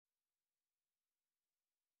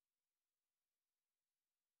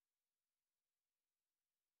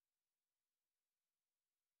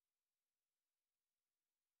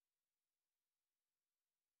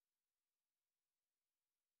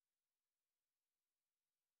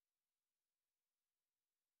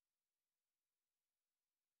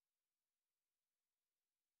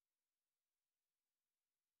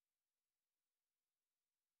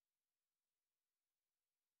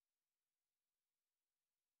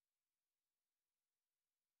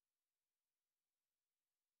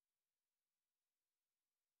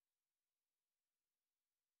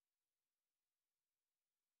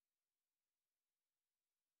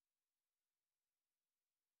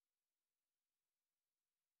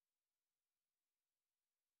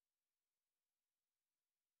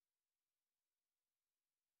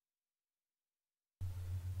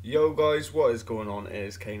Yo guys, what is going on? It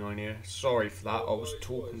is K9 here. Sorry for that, I was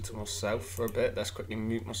talking to myself for a bit. Let's quickly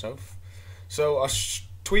mute myself. So I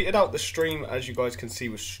tweeted out the stream, as you guys can see,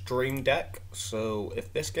 with Stream Deck. So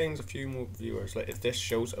if this gains a few more viewers, like if this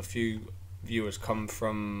shows a few viewers come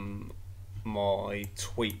from my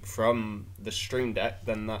tweet from the Stream Deck,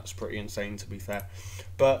 then that's pretty insane, to be fair.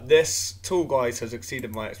 But this tool, guys, has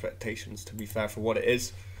exceeded my expectations, to be fair, for what it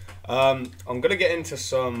is. I'm gonna get into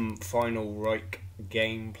some Final Reich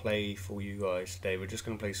gameplay for you guys today. We're just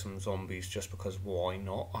gonna play some zombies just because why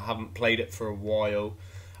not? I haven't played it for a while.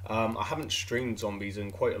 I haven't streamed zombies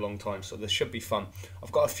in quite a long time, so this should be fun.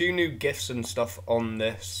 I've got a few new GIFs and stuff on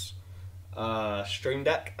this Stream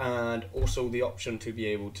Deck, and also the option to be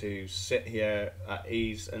able to sit here at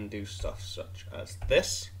ease and do stuff such as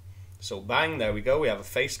this. So bang, there we go, we have a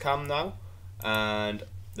face cam now, and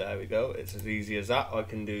there we go, it's as easy as that. I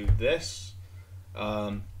can do this.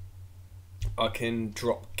 I can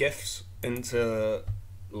drop GIFs into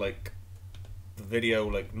like the video,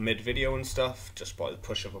 like mid-video and stuff, just by the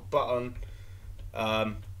push of a button.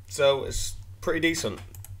 So it's pretty decent.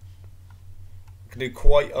 I can do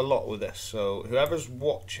quite a lot with this. So whoever's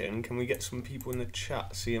watching, can we get some people in the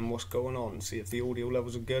chat seeing what's going on, see if the audio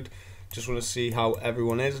levels are good? Just want to see how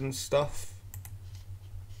everyone is and stuff.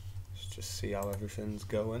 Let's just see how everything's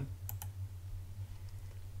going.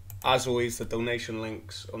 As always, the donation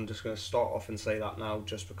links, I'm just going to start off and say that now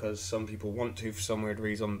just because some people want to for some weird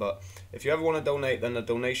reason, but if you ever want to donate, then the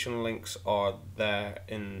donation links are there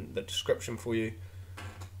in the description for you.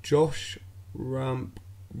 Josh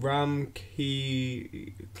Ramkilowan,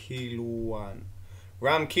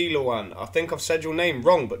 I think I've said your name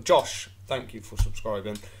wrong, but Josh, thank you for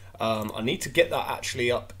subscribing. I need to get that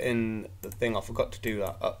actually up in the thing, I forgot to do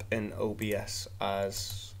that, up in OBS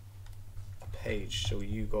as page, so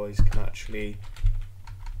you guys can actually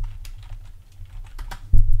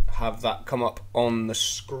have that come up on the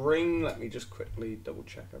screen. Let me just quickly double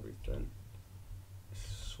check everything.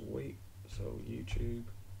 Sweet. So YouTube.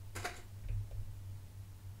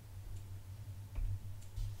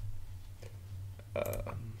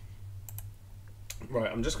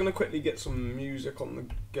 Right, I'm just gonna quickly get some music on the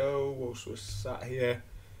go whilst we're sat here,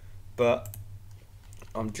 but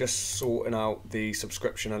I'm just sorting out the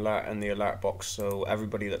subscription alert and the alert box, so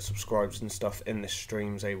everybody that subscribes and stuff in this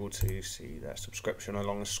stream is able to see their subscription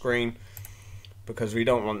along the screen, because we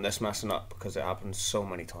don't want this messing up, because it happens so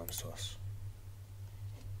many times to us.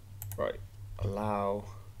 Right, allow,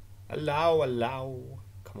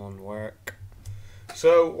 come on, work.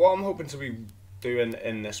 So what I'm hoping to be doing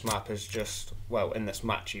in this map is just, well, in this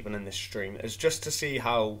match, even in this stream, is just to see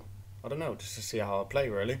how, I don't know, just to see how I play,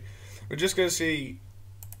 really. We're just going to see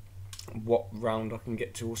what round I can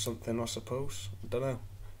get to or something, I suppose. I don't know.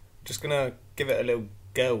 Just gonna give it a little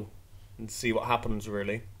go and see what happens,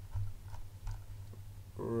 really.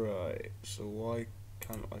 Right, so why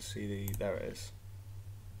can't I see the... there it is.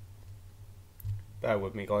 Bear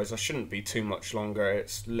with me, guys. I shouldn't be too much longer.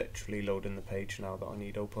 It's literally loading the page now that I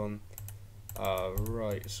need open.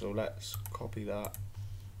 Right, so let's copy that.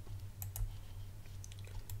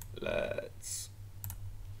 Let's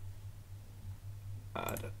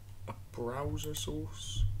add a browser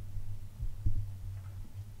source.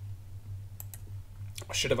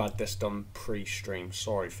 I should have had this done pre-stream.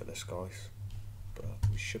 Sorry for this, guys, but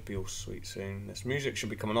we should be all sweet soon. This music should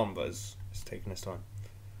be coming on, but it's taking its time.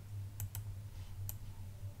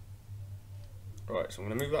 Right, so I'm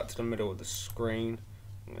going to move that to the middle of the screen.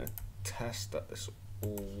 I'm going to test that this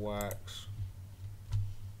all works.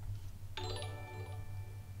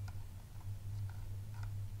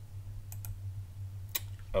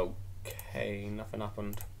 Okay, nothing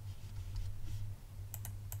happened.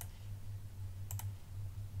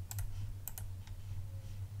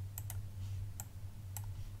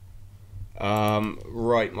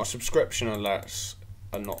 Right, my subscription alerts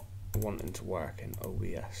are not wanting to work in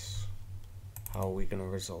OBS. How are we going to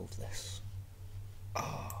resolve this?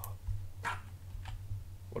 Oh.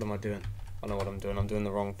 What am I doing? I know what I'm doing. I'm doing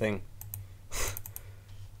the wrong thing.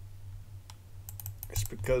 It's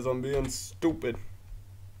because I'm being stupid.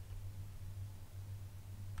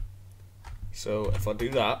 So if I do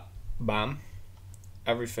that, bam,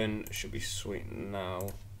 everything should be sweet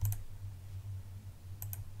now.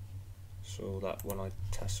 So that when I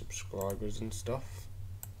test subscribers and stuff,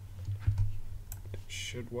 it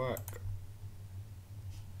should work.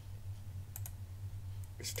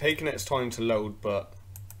 It's taking its time to load, but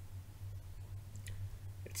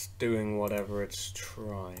it's doing whatever it's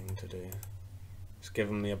trying to do. It's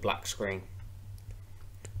giving me a black screen.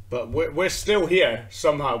 But we're still here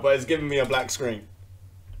somehow, but it's giving me a black screen.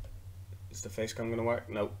 Is the face cam gonna work?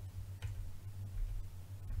 Nope.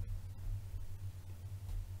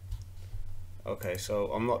 Okay,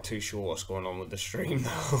 so I'm not too sure what's going on with the stream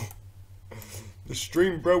now. The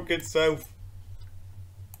stream broke itself.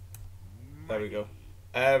 There we go.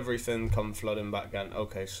 Everything come flooding back again.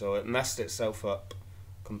 Okay, so it messed itself up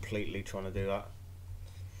completely trying to do that.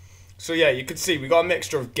 So yeah, you can see we got a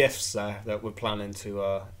mixture of GIFs there that we're planning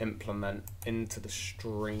to implement into the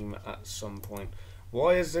stream at some point.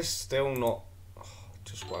 Why is this still not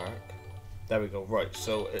just work? There we go. Right,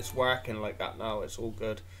 so it's working like that now. It's all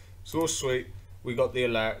good. It's all sweet. We got the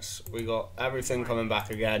alerts. We got everything coming back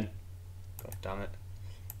again. God damn it.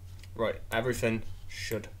 Right, everything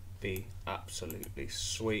should be absolutely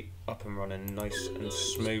sweet, up and running nice and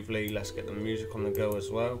smoothly. Let's get the music on the go as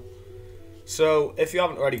well. So if you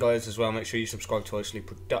haven't already, guys, as well, make sure you subscribe to Isley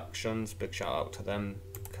Productions. Big shout out to them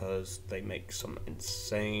because they make some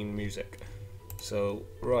insane music. So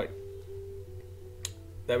right,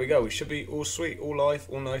 there we go. We should be all sweet, all live,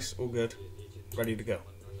 all nice, all good, ready to go.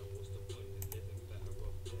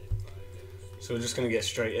 So we're just going to get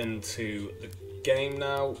straight into the game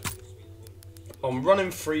now. I'm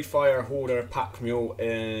running Free Fire, Hoarder, Pack Mule,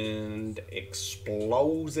 and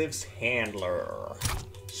Explosives Handler.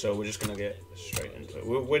 So we're just going to get straight into it.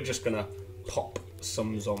 We're just going to pop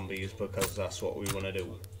some zombies because that's what we want to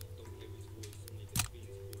do.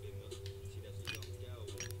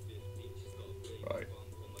 Right,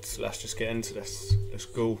 so let's just get into this. Let's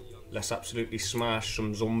go. Let's absolutely smash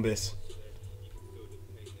some zombies.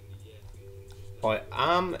 I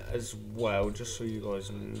am as well, just so you guys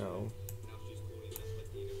know,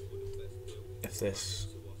 if this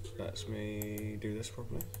lets me do this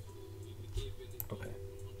properly. Okay.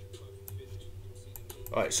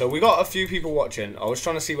 Alright, so we got a few people watching. I was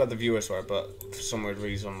trying to see where the viewers were, but for some weird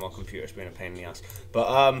reason my computer's been a pain in the ass.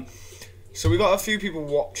 But so we got a few people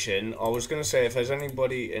watching. I was gonna say if there's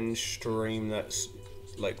anybody in stream that's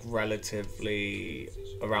like relatively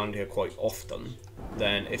around here quite often,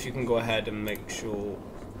 then if you can go ahead and make sure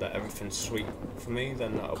that everything's sweet for me,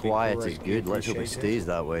 then that'll be quiet is good. Let's hope it stays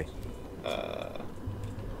that way.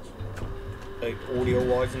 Like audio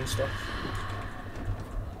wise and stuff.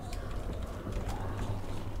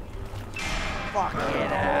 Fucking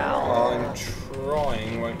hell. I'm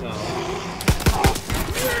trying right now.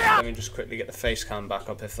 Let me just quickly get the face cam back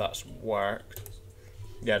up if that's worked.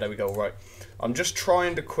 Yeah, there we go. Right, I'm just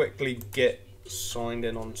trying to quickly get signed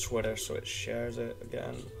in on Twitter so it shares it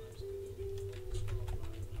again.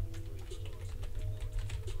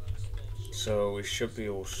 So we should be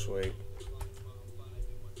all sweet.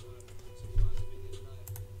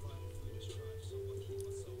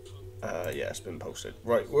 Yeah, it's been posted.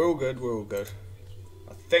 Right, we're all good, we're all good.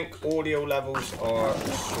 I think audio levels are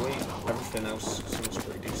sweet. Everything else seems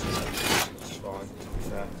pretty decent. It's fine, to be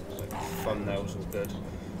fair. Like, thumbnails are good.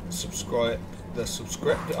 I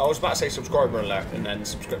was about to say subscriber alert and then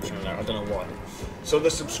subscription alert. I don't know why. So the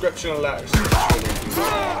subscription alert is as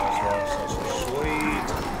well, so it's sweet.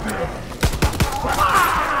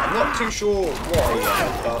 I'm not too sure why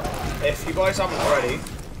yet, but if you guys haven't already,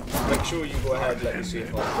 make sure you go ahead. Let me see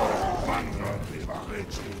if I've got it.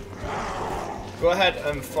 Go ahead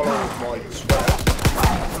and follow my Twitter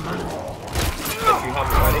if you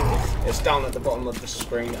haven't already. It's down at the bottom of the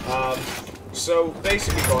screen. So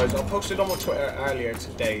basically, guys, I posted on my Twitter earlier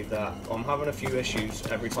today that I'm having a few issues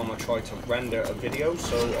every time I try to render a video.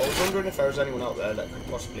 So I was wondering if there was anyone out there that could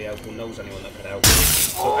possibly help or knows anyone that could help.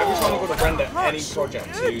 So every time I go to render any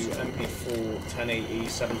project to MP4, 1080,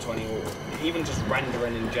 720, or even just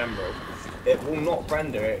rendering in general, it will not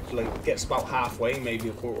render. It like gets about halfway, maybe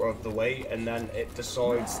a quarter of the way, and then it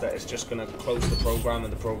decides that it's just going to close the program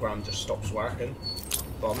and the program just stops working.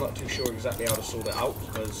 But I'm not too sure exactly how to sort it out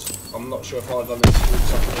because I'm not sure if I've uninstalled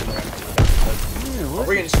something or anything. I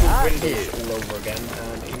reinstalled Windows all over again,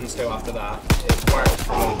 and even still after that, it worked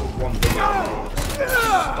for like one video and then it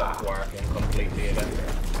stopped working completely again.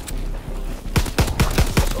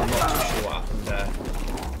 So I'm not too sure what happened there.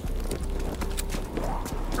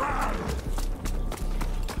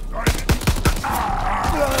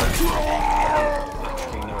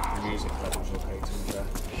 Actually, no, the music level's okay to be fair.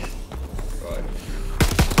 Right.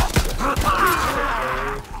 I'm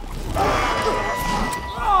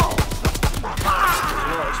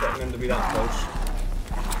not expecting them to be that close.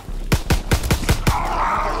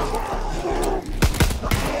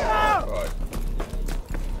 Right.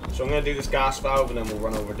 So I'm going to do this gas valve and then we'll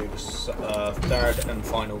run over and do this third and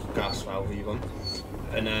final gas valve even.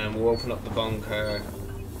 And then we'll open up the bunker.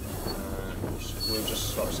 We'll just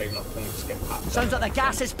start saving up points to get packed. Sounds like the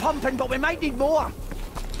gas is pumping, but we might need more.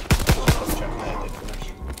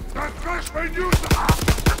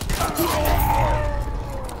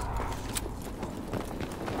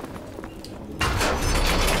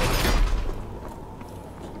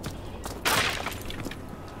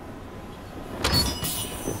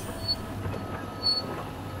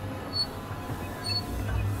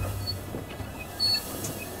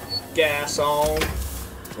 gas on.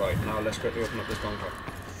 Right, now let's quickly open up this bunker.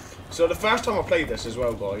 So the first time I played this as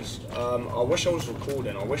well, guys, I wish I was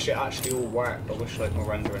recording. I wish it actually all worked. I wish like my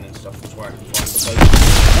rendering and stuff was working fine.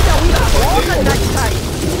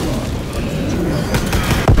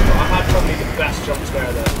 But I had probably the best jump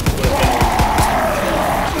scare that would have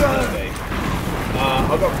been on this game.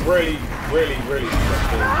 I got really confused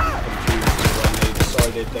when they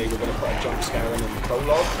decided they were going to put a jump scare in the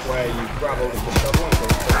prologue where you grab hold of the shovel and go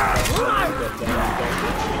to the something, but then you don't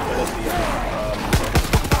actually kill it.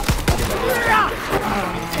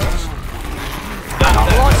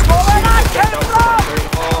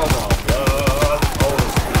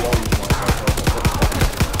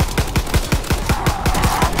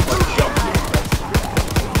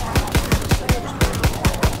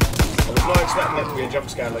 Jump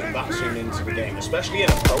scare like that soon into the game, especially in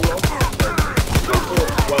a prologue. I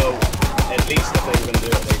thought, well, at least if they were going to do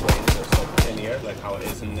it, they'd wait until it's like linear, like how it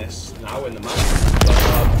is in this now in the map. But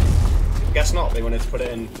I guess not. They wanted to put it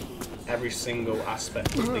in every single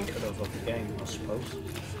aspect that they could have of the game, I suppose.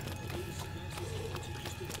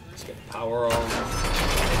 Let's get the power on. Open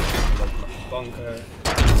up the bunker.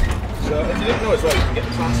 So if you didn't know as well, you can get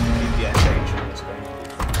the classic DPS range in this game.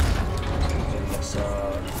 In this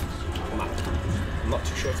map. I'm not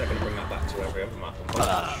too sure if they're going to bring that back to every other map.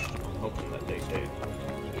 I'm hoping that they do.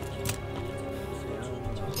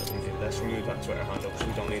 Let's remove that Twitter handle because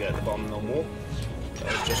we don't need it at the bottom no more.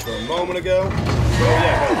 That was just for a moment ago. So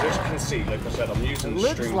yeah, guys, as you can see, like I said, I'm using the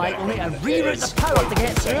stream deck. Looks like we need to reroute the power to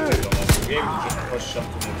get through. We'll be able to just push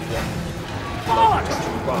something with one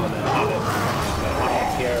touching rather than have it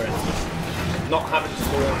up here and just not having to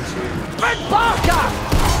go into Red Barker!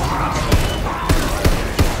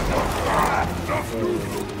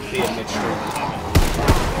 being midstream and having.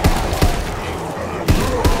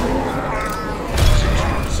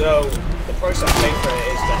 So the price I paid for it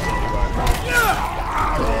is definitely worth it.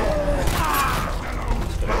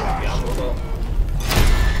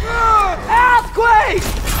 Earthquake!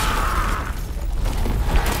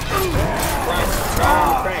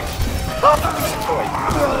 Crank.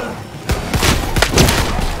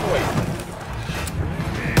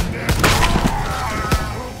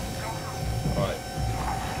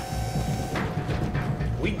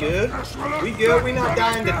 We good. We not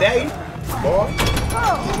dying today, boy.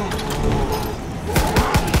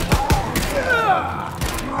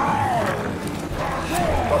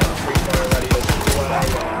 Got the free fire ready as well.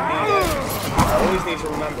 I always need to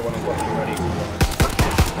remember when I'm getting ready.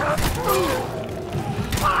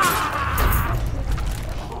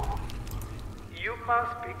 You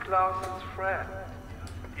must be Klaus's friend.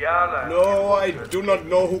 Yeah, no, I do not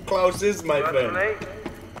know who Klaus is, my friend.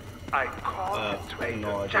 I have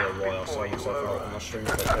no idea why I'll sell myself out on my streams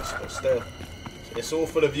like this, but still, it's all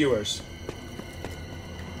for the viewers.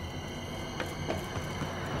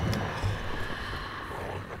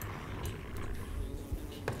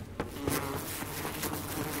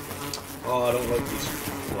 Oh, I don't like these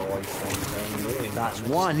fly things. They're annoying. That's just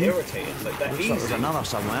one. irritating. Like they're Looks easy. like there's another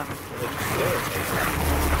somewhere. They're just irritating.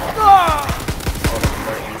 Oh, that's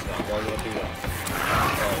very easy. Why would I do that?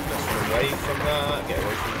 Alright, let's get away from that. Get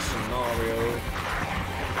away from the scenario.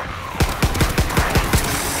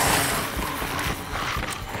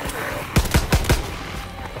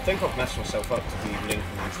 I think I've messed myself up to be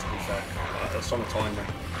linking these, to be fair. It's on a timer.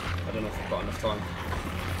 I don't know if I've got enough time.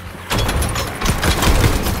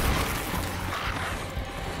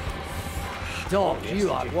 Doc, you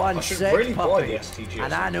are one sick really puppy,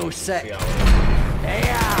 and I know sick. There, I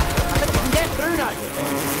think we can get through now.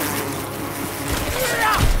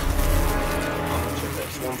 How much is it?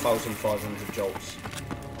 It's 1,500 jolts.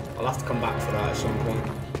 I'll have to come back for that at some point.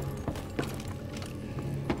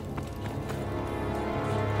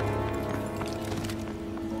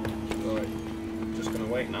 Right, just gonna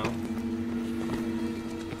wait now.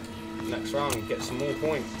 Next round, get some more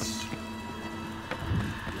points.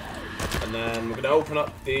 And then we're going to open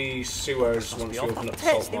up the sewers once we open up the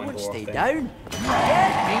salt mine door, I think. Down.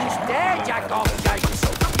 Dead means dead, you cockshite.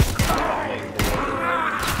 I'm not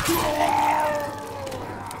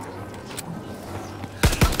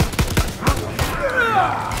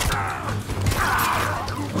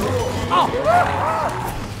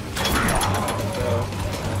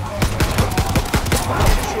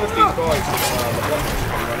too sure if these guys, the bombers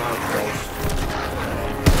can run out of those.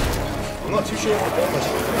 I'm not too sure if the bombers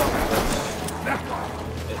can run out of those.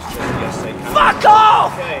 It's just, yes, they can. Fuck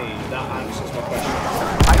off! Okay, that answers my question.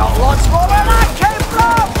 I got lots more where that came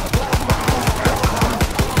from!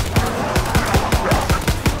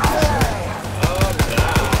 Oh,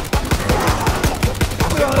 damn.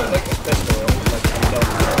 Like a pistol, like a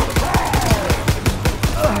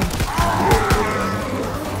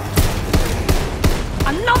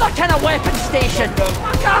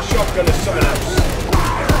shotgun is something else.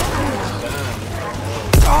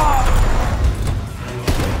 Damn.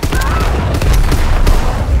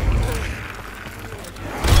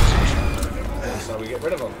 That's how we get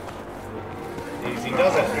rid of them. Easy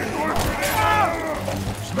does it.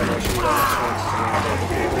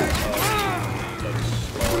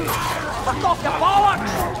 Fuck off, you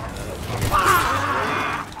bollocks!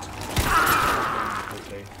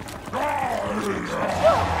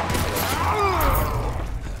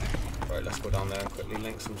 Right, let's go down there and quickly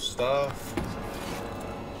link some stuff.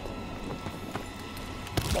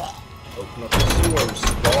 Open up the sewer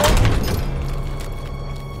spot.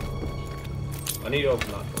 I need to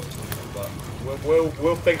open that door, but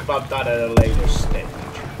we'll think about that at a later stage.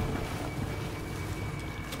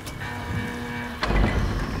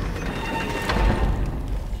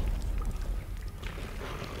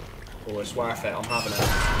 Oh, it's worth it. I'm having it.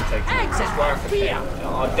 I'm taking it. It's worth it.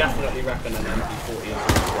 I definitely reckon an MP40 is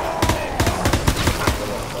worth it.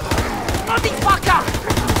 Motherfucker!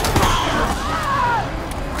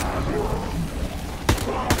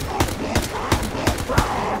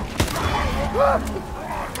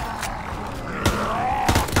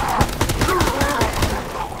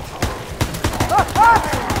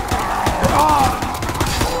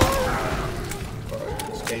 Alright,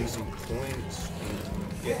 let's gain some points and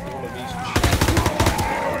get all of these.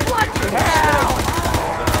 What the hell?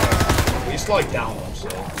 We slide down on so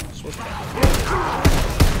switch back.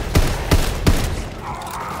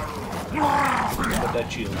 Put that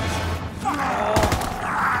shield.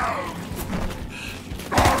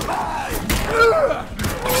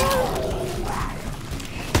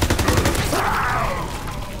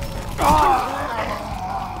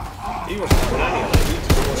 He wasn't doing any of it.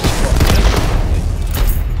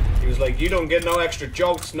 He was like, you don't get no extra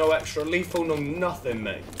jokes, no extra lethal, no nothing,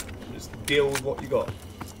 mate. Just deal with what you got.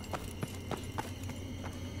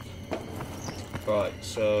 Right,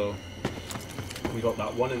 so we got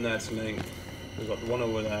that one in there to link. We've got the one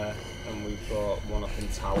over there, and we've got one up in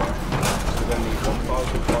tower. So we're going to need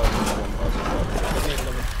 1,500 and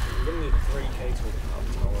 1,500. We're going to need 3k to open up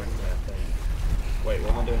tower in there, I think. Wait,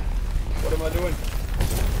 what am I doing? What am I doing?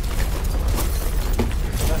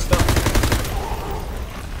 Messed up.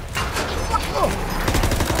 Oh!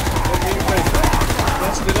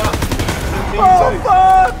 Messed it up. Oh,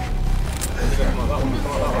 fuck! Come on, that one.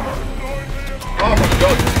 Come on, that one. Oh my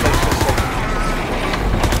god, this place is so confusing.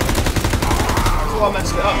 Oh, I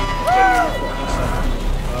messed it up.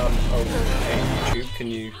 Okay, YouTube, can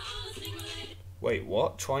you... Wait, what?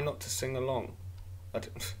 Try not to sing along.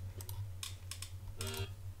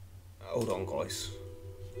 Hold on, guys.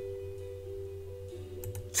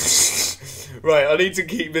 Right, I need to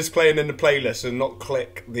keep this playing in the playlist and not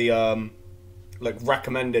click the like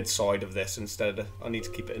recommended side of this instead. I need to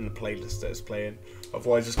keep it in the playlist that it's playing.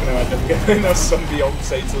 Otherwise, it's going to end up giving us some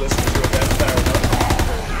Beyonce to listen to again. Fair enough.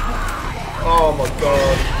 Oh my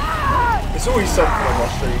god! It's always something on my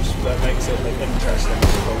streams that makes it like interesting, I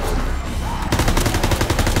suppose.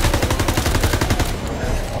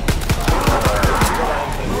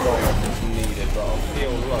 Needed, but I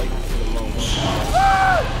feel like for the moment.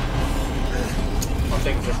 I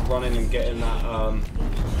think just running and getting that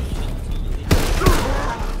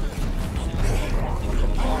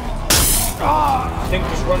I think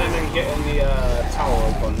just running and getting the tower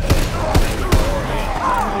open.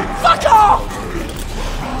 Fuck off!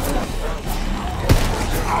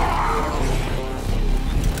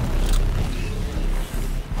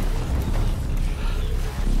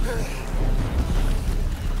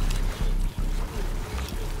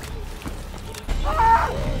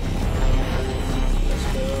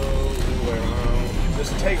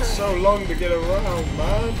 This takes so long to get around,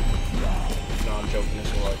 man. No, I'm joking,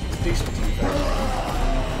 it's alright. It's decent to be fair.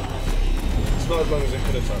 It's not as long as it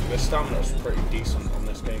could have done. The stamina's pretty decent on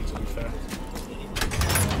this game, to be fair.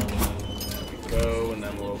 There we go, and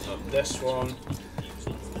then we'll open up this one.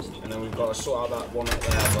 And then we've got to sort out that one up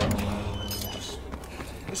there, but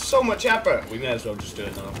there's so much effort! We may as well just do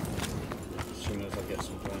it now. As soon as I get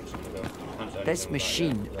some points on the go. This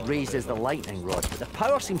machine raises the lightning rod, but the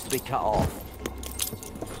power seems to be cut off.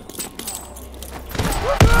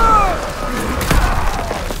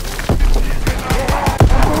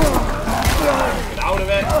 Get out of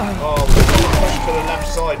it! Oh, we got pushed to the left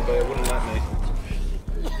side, but it wouldn't let me.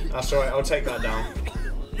 That's alright, I'll take that down.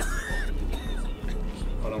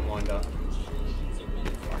 I don't mind that.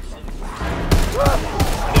 I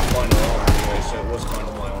didn't find it wrong anyway, so it was kind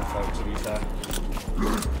of my own fault, to be fair.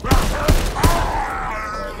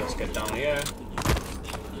 Alright, let's get down here.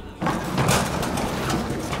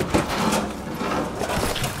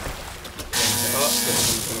 This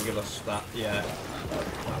one's going to give us that, yeah.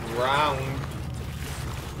 That round.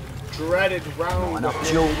 Dreaded round. Not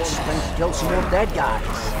enough jolts. Time to kill some more dead guys.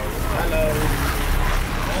 Hello.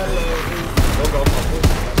 Hello. Don't go,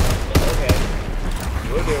 okay.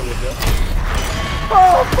 We'll deal with you.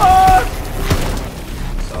 Oh, fuck!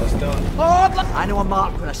 So it's done. I know a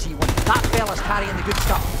mark when I see one. That fella's carrying the good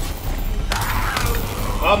stuff.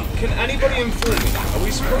 Can anybody inform me? Are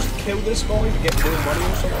we supposed to kill this guy to get more money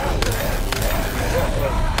or something?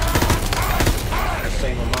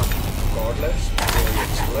 Same amount regardless before he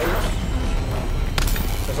explodes.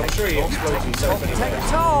 Because I'm sure he explodes himself anyway. Take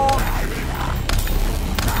it all!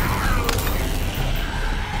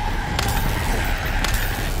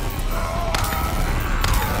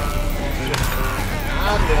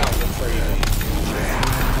 And it out the freebie.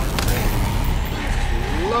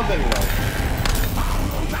 Loving love.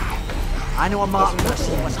 I know a mark when I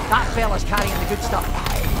see one. That fella's carrying the good stuff.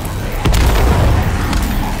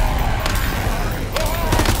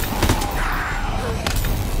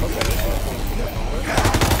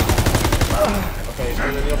 Okay, he's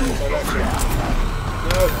going in the opposite direction.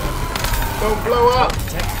 No. Don't blow up.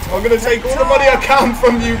 I'm going to take all the money I can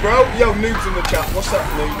from you, bro. Yo, Noob's in the chat. What's up,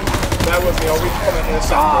 Noob? Bear with me. I'll read the comment in a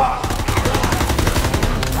second.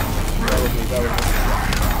 Bear with me, bear with me.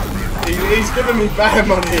 He's giving me bad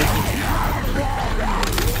money.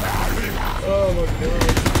 Oh my god.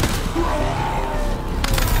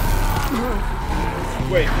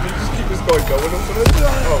 Wait, can you just keep this guy going or something? Oh,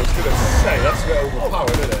 I was going to say, that's a bit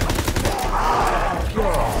overpowered, isn't it?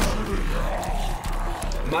 God.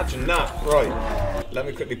 Imagine that. Right. Let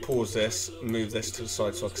me quickly pause this, move this to the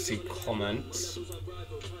side so I can see comments.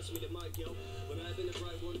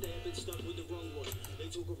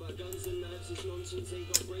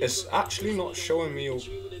 It's actually not showing me your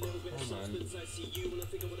comments.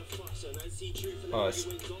 Oh,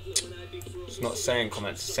 it's not saying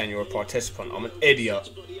comments, it's saying you're a participant. I'm an idiot.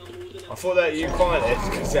 I thought that you commented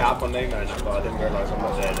because it had my name there, but I didn't realise I'm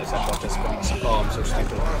not there. It said participants. Oh, I'm so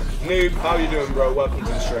stupid. Noob, how you doing, bro? Welcome to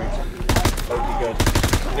the stream. Hope you're good.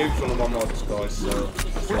 Noob's one of my mods, guys, so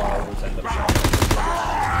that's why I always end up shouting.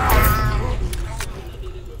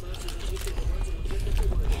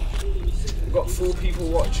 We've got 4 people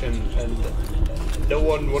watching and no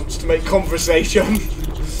one wants to make conversation.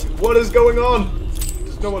 What is going on?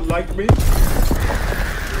 Does no one like me?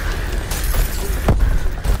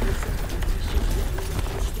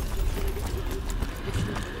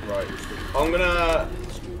 Right.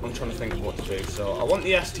 I'm trying to think of what to do. So I want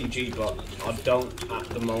the STG, but I don't at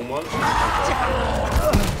the moment.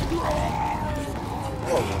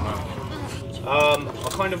 I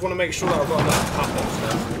kind of want to make sure that I've got enough tappers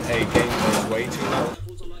now. Hey, game is way too loud.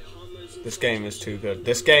 This game is too good.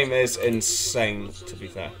 This game is insane, to be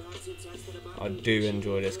fair. I do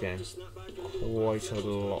enjoy this game quite a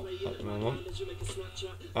lot at the moment.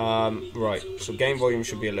 Right, so game volume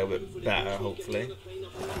should be a little bit better, hopefully.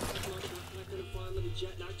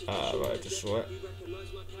 Right, I just saw it.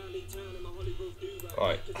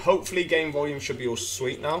 Right, hopefully game volume should be all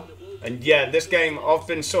sweet now. And yeah, this game, I've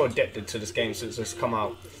been so addicted to this game since it's come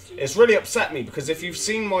out. It's really upset me because if you've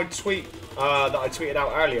seen my tweet that I tweeted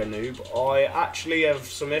out earlier, Noob, I actually have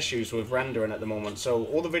some issues with rendering at the moment. So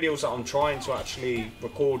all the videos that I'm trying to actually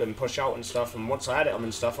record and push out and stuff, and once I edit them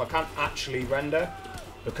and stuff, I can't actually render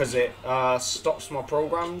because it stops my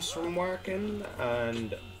programs from working,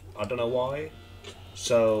 and I don't know why.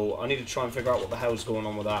 So I need to try and figure out what the hell's going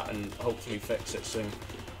on with that and hopefully fix it soon.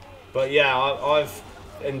 But yeah, I've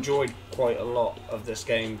enjoyed quite a lot of this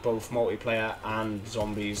game, both multiplayer and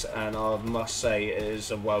zombies, and I must say it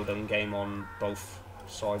is a well done game on both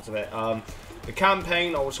sides of it. The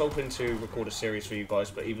campaign, I was hoping to record a series for you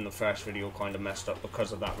guys, but even the first video kind of messed up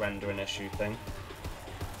because of that rendering issue thing,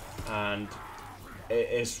 and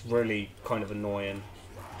it's really kind of annoying.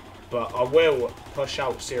 But I will push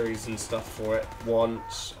out series and stuff for it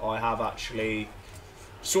once I have actually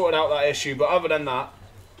sorted out that issue. But other than that,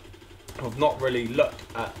 I've not really looked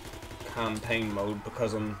at campaign mode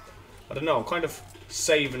because I don't know, I'm kind of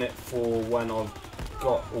saving it for when I've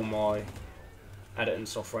got all my editing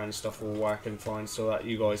software and stuff all working fine, so that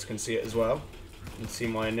you guys can see it as well and see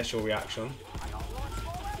my initial reaction.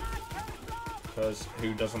 Because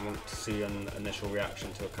who doesn't want to see an initial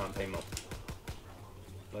reaction to a campaign mode?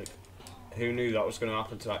 Like, who knew that was going to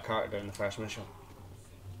happen to that character in the first mission?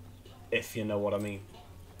 If you know what I mean.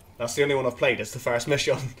 That's the only one I've played, it's the first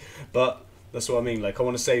mission. But that's what I mean, like I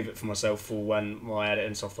want to save it for myself for when my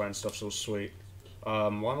editing software and stuff's all sweet. Why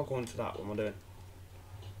am I going to that? What am I doing?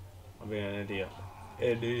 I'm being an idiot.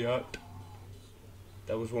 Idiot.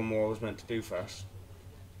 There was one more I was meant to do first.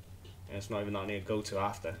 And it's not even that I need to go to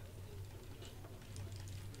after.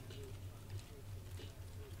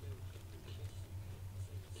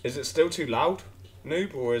 Is it still too loud,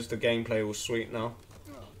 noob, or is the gameplay all sweet now?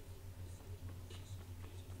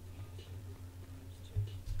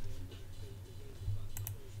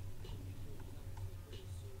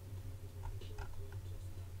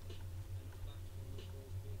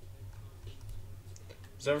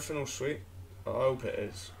 Is everything all sweet? I hope it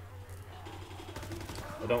is.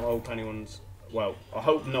 I don't hope anyone's... Well, I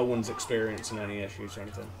hope no one's experiencing any issues or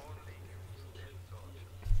anything.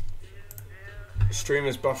 The stream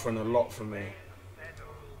is buffering a lot for me.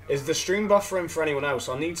 Is the stream buffering for anyone else?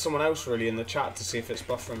 I need someone else really in the chat to see if it's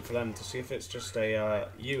buffering for them, to see if it's just a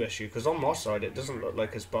you issue. Because on my side it doesn't look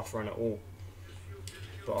like it's buffering at all.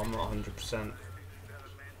 But I'm not 100%.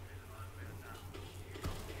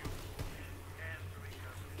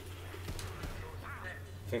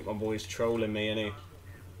 I think my boy's trolling me, innit?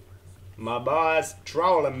 My boy's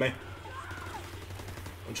trolling me.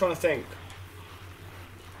 I'm trying to think.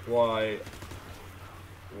 Why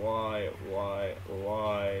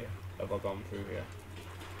have I gone through here?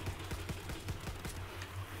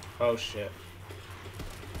 Oh shit.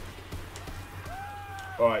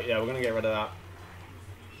 Alright, yeah, we're gonna get rid of that.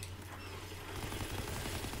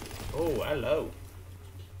 Oh, hello.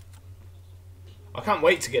 I can't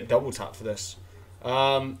wait to get double tap for this.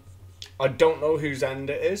 I don't know whose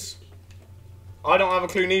end it is. I don't have a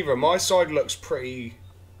clue neither. My side looks pretty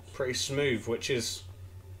smooth, which is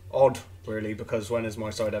odd, really, because when is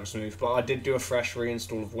my side ever smooth? But I did do a fresh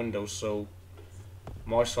reinstall of Windows, so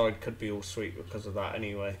my side could be all sweet because of that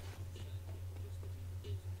anyway.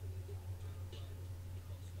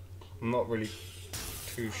 I'm not really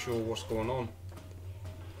too sure what's going on.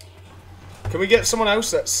 Can we get someone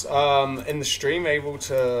else that's in the stream able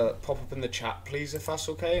to pop up in the chat, please, if that's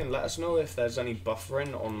okay, and let us know if there's any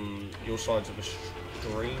buffering on your sides of the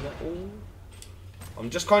stream at all? I'm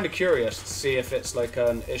just kind of curious to see if it's like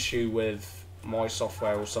an issue with my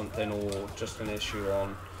software or something, or just an issue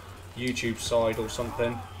on YouTube's side or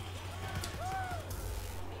something.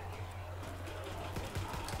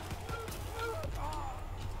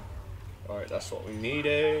 Alright, that's what we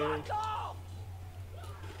needed.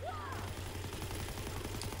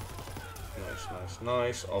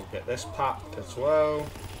 Nice. I'll get this packed as well.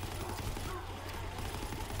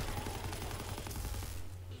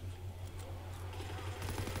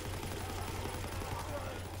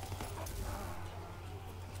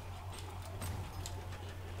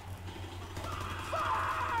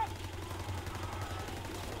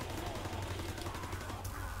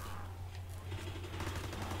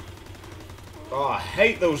 Oh, I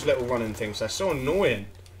hate those little running things. They're so annoying.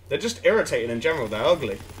 They're just irritating in general. They're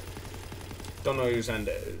ugly. Don't know whose end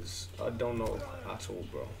it is. I don't know at all,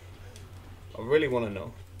 bro. I really want to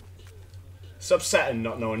know. It's upsetting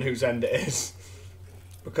not knowing whose end it is.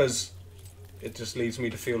 Because it just leads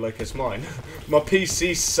me to feel like it's mine. My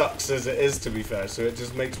PC sucks as it is, to be fair, so it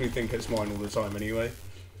just makes me think it's mine all the time anyway.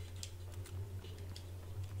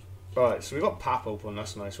 Right, so we got PAP open,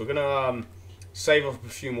 that's nice. We're going to save up a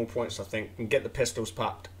few more points, I think, and get the pistols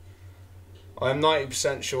packed. I'm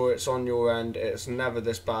 90% sure it's on your end. It's never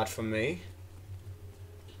this bad for me.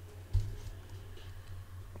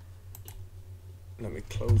 Let me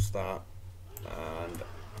close that and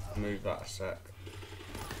move that a sec.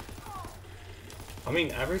 I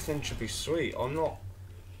mean, everything should be sweet. I'm not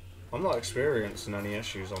experiencing any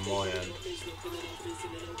issues on my end.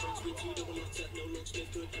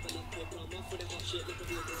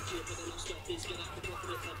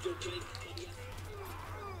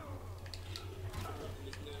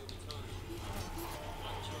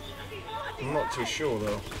 I'm not too sure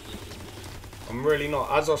though. I'm really not.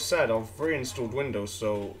 As I've said, I've reinstalled Windows,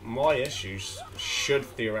 so my issues should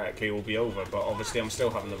theoretically all be over, but obviously I'm still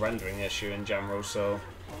having the rendering issue in general, so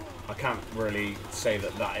I can't really say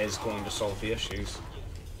that that is going to solve the issues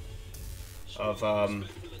of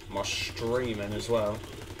my streaming as well.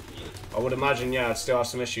 I would imagine, yeah, I'd still have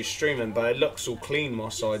some issues streaming, but it looks all clean my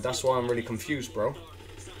side. That's why I'm really confused, bro.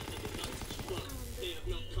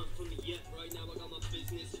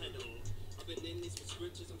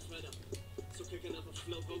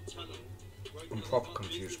 I'm proper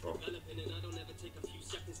confused, bro.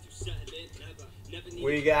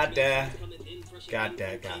 We got there. Got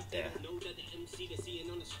there.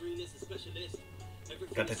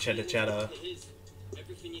 Got the cheddar.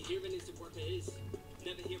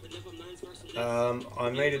 I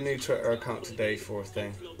made a new Twitter account today for a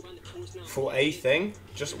thing. For a thing?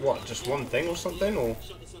 Just what? Just one thing or something? Or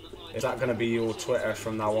is that going to be your Twitter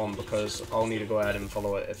from now on? Because I'll need to go ahead and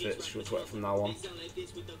follow it if it's your Twitter from now on.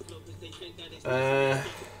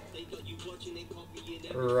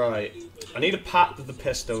 Right. I need a pack of the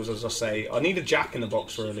pistols, as I say. I need a jack in the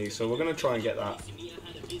box, really, so we're going to try and get that.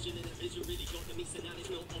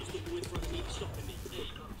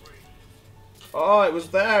 Oh, it was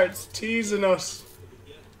there. It's teasing us.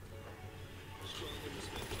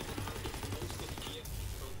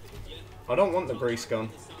 I don't want the grease gun.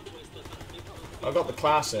 I got the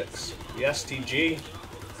classics. The STG.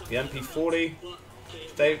 The MP40.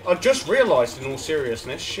 I just realised, in all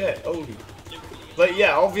seriousness, shit, holy. But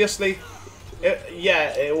yeah, obviously,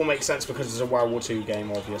 it all makes sense because it's a World War II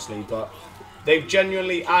game, obviously, but they've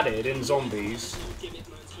genuinely added in zombies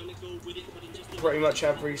pretty much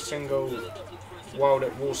every single World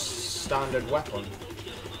at War standard weapon.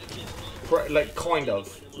 Like, kind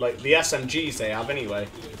of. Like, the SMGs they have, anyway.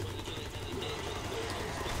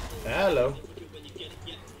 Hello.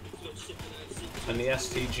 And the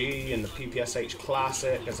STG and the PPSH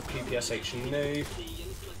Classic as a PPSH noob.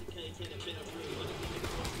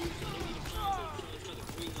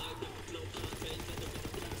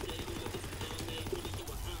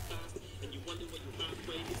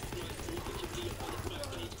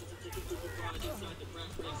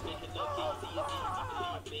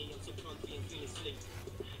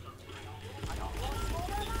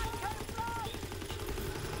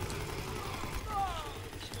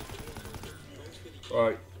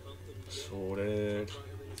 Right, sorted.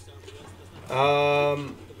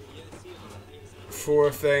 For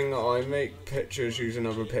a thing, I make pictures using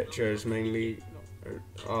other pictures, mainly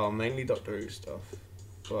Doctor Who stuff,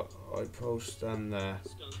 but I post them there.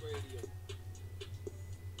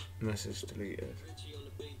 Message deleted.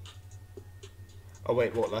 Oh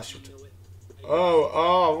wait, what? That's your.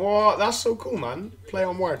 Oh, what? That's so cool, man. Play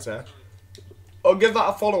on words there. I'll give that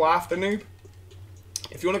a follow after, noob.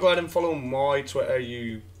 If you want to go ahead and follow my Twitter,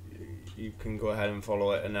 you can go ahead and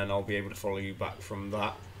follow it, and then I'll be able to follow you back from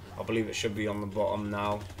that. I believe it should be on the bottom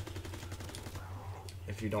now,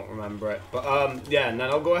 if you don't remember it. But yeah, and then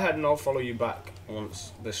I'll go ahead and I'll follow you back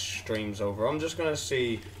once this stream's over. I'm just gonna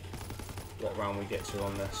see what round we get to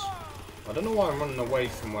on this. I don't know why I'm running away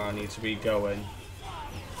from where I need to be going.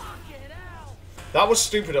 That was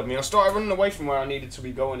stupid of me. I started running away from where I needed to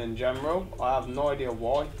be going in general. I have no idea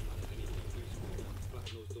why.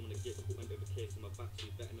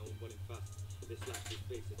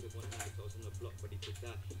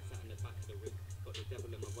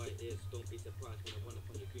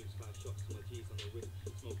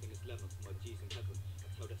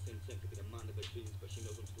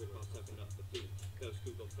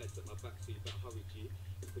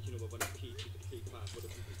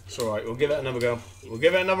 It's alright, we'll give it another go. We'll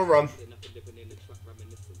give it another run.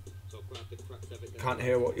 Can't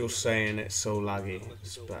hear what you're saying, it's so laggy.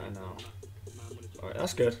 It's better now. Alright,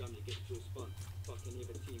 that's good.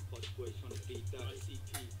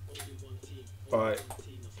 Alright.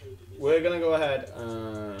 We're gonna go ahead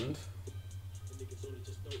and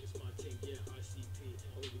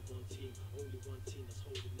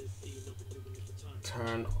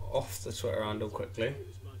turn off the Twitter handle quickly,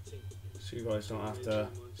 so you guys don't have to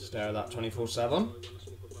stare at that 24/7.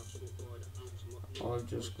 I've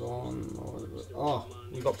just gone. Oh,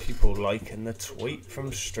 we got people liking the tweet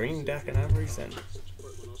from Stream Deck and everything.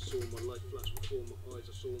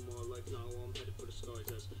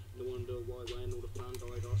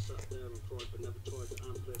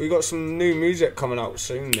 We got some new music coming out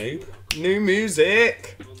soon, noob. New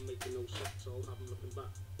music!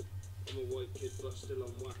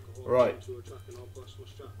 Right.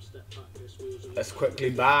 Let's quickly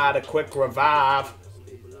buy a quick revive.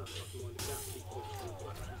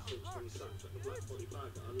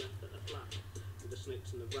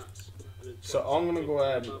 So I'm gonna go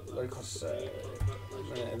ahead, like I said a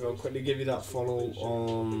minute ago, quickly give you that follow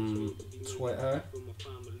on Twitter.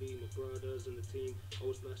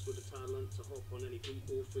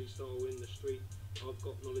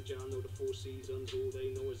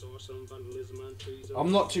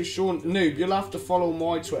 I'm not too sure, noob. You'll have to follow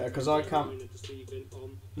my Twitter because I can't.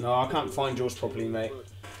 No, I can't find yours properly, mate.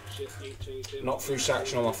 Not through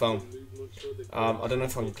searching on my phone. I don't know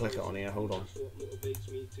if I can click it on here. Hold on.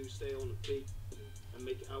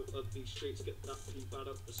 Make it out of these streets, get that bad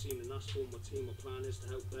up the scene, and that's for my team. My plan is to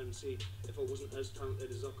help them see. If I wasn't as talented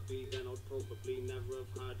as I could be, then I'd probably never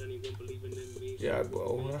have had anyone believing in me. Yeah,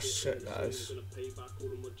 well, that's it, guys.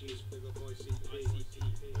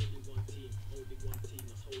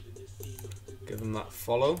 Give them that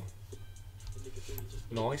follow.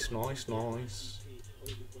 Nice, nice, nice.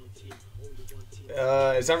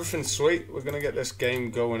 Is everything sweet? We're gonna get this game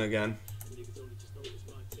going again.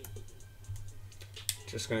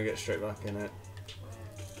 Just gonna get straight back in it.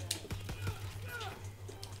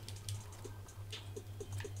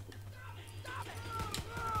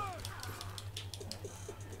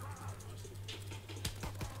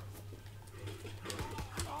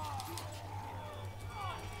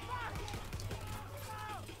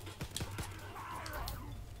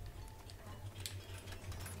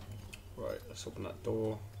 Let's open that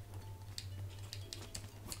door.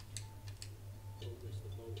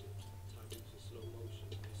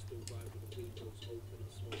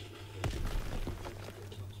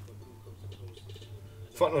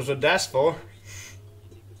 Fuck knows what that's for.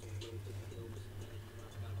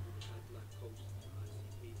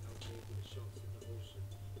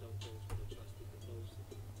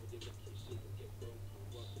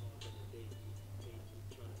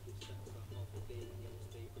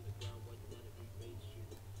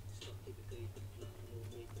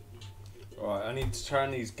 Right, I need to turn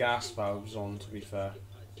these gas valves on, to be fair.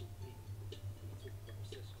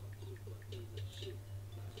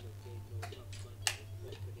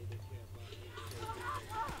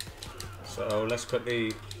 So let's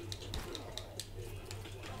quickly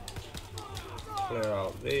clear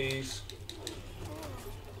out these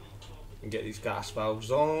and get these gas valves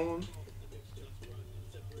on.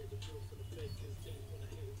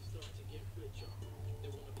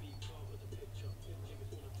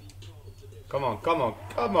 Come on, come on,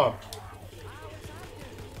 come on.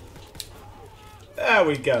 There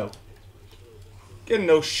we go. Getting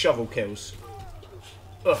those shovel kills.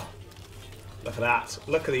 Ugh. Look at that.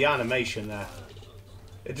 Look at the animation there.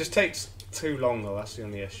 It just takes too long though, that's the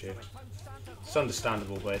only issue. It's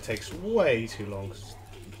understandable, but it takes way too long.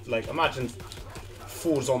 Like, imagine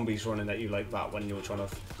 4 zombies running at you like that when you're trying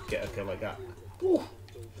to get a kill like that. Ooh.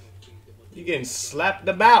 You're getting slapped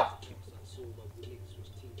about.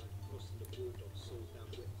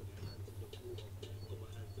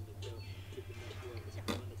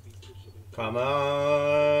 Come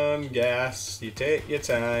on, gas. You take your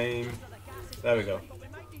time. There we go.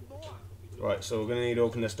 Right, so we're going to need to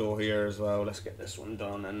open this door here as well. Let's get this one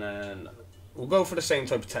done, and then we'll go for the same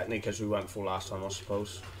type of technique as we went for last time, I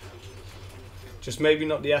suppose. Just maybe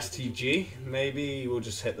not the STG. Maybe we'll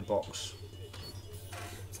just hit the box.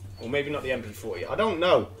 Or maybe not the MP40. I don't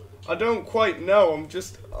know. I don't quite know. I'm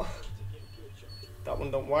just... that one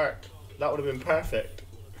don't work. That would have been perfect.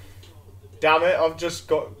 Damn it, I've just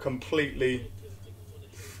got completely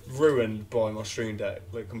ruined by my stream deck.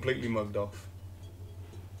 Like, completely mugged off.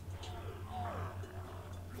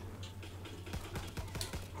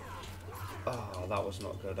 Oh, that was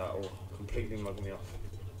not good at all. Completely mugged me off.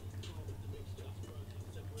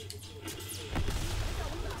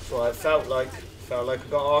 That's what it felt like. Felt like I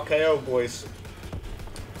got RKO, boys.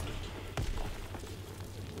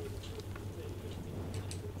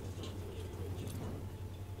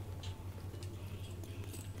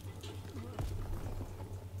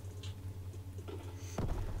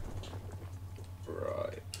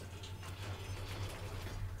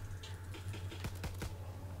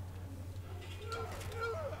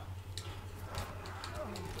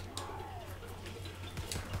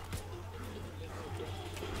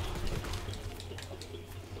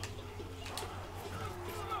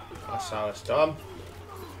 That's how it's done.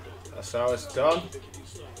 That's how it's done.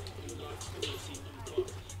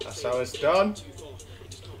 That's how it's done.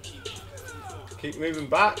 Keep moving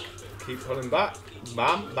back. Keep pulling back.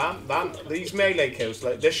 Bam, bam, bam. These melee kills,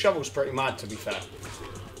 like this shovel's pretty mad, to be fair.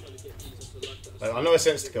 Like, I know it's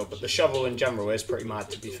insta-kill, but the shovel in general is pretty mad,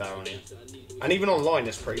 to be fair on here. And even online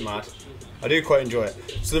it's pretty mad. I do quite enjoy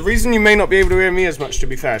it. So the reason you may not be able to hear me as much, to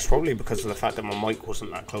be fair, is probably because of the fact that my mic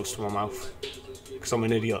wasn't that close to my mouth. Because I'm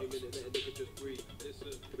an idiot.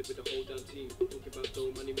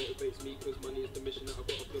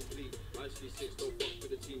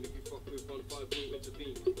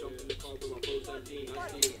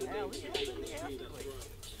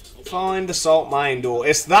 Find the salt mine door.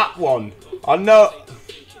 It's that one. I know.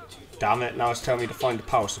 Damn it, now it's telling me to find the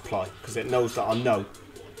power supply. Because it knows that I know.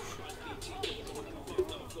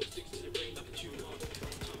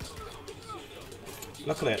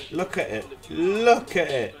 Look at it. Look at it. Look at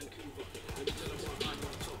it.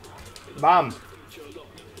 Bam.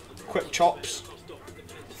 Quick chops.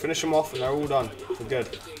 Finish them off and they're all done. For good.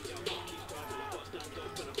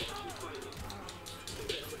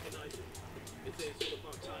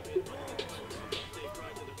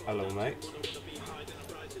 Hello, mate.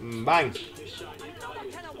 Bang.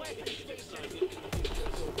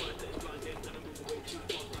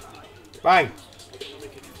 Bang.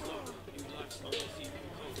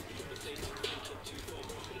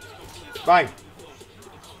 Bang.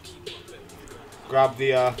 Grab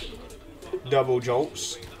the double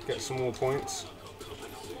jolts. Get some more points.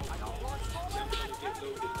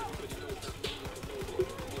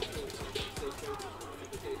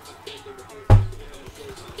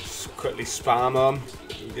 Just quickly spam them.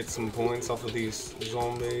 Get some points off of these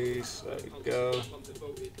zombies. There we go.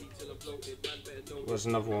 Where's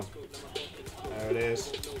another one? There it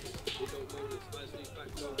is.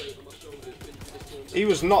 He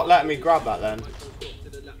was not letting me grab that then.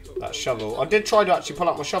 That shovel. I did try to actually pull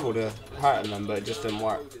out my shovel to hurt him then, but it just didn't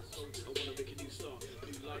work.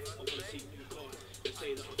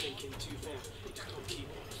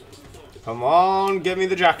 Come on, give me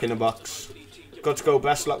the Jack in the Box. Got to go.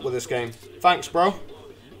 Best luck with this game. Thanks, bro.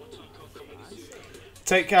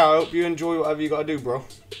 Take care. I hope you enjoy whatever you gotta do, bro.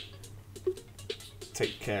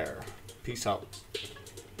 Take care. Peace out.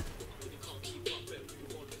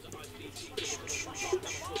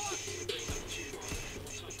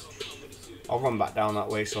 I'll run back down that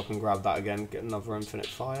way so I can grab that again. Get another infinite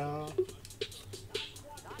fire.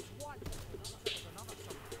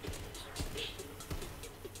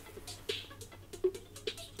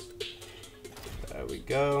 There we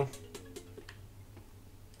go.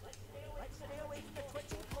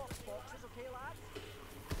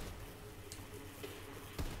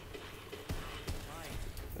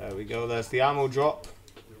 There we go. There's the ammo drop.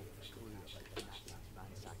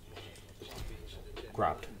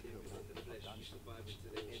 Grabbed.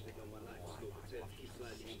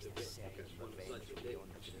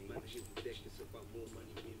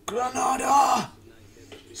 Granada!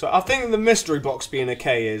 So I think the mystery box being a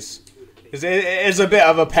K is it is a bit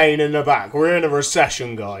of a pain in the back. We're in a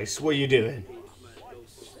recession, guys. What are you doing?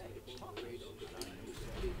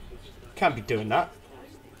 Can't be doing that.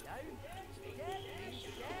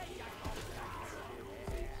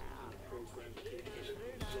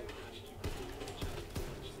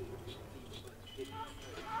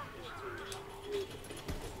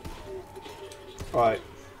 Right.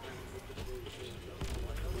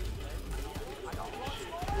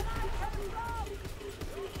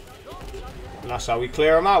 And that's how we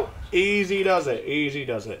clear them out. Easy does it. Easy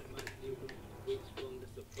does it.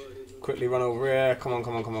 Quickly run over here. Come on,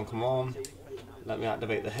 come on, come on, come on. Let me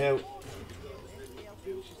activate the hilt.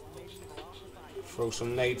 Throw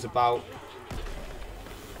some nades about.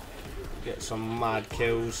 Get some mad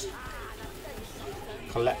kills.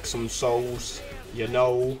 Collect some souls. You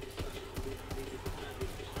know.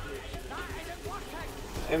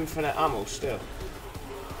 Infinite ammo still.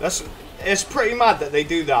 It's pretty mad that they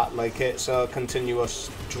do that. Like, it's a continuous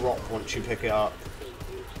drop once you pick it up.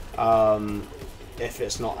 If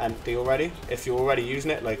it's not empty already. If you're already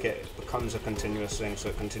using it, like, it becomes a continuous thing, so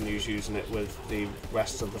it continues using it with the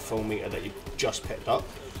rest of the full meter that you just picked up.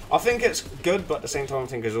 I think it's good, but at the same time I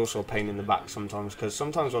think it's also a pain in the back sometimes, because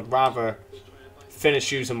sometimes I'd rather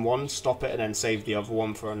finish using one, stop it, and then save the other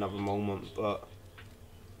one for another moment, but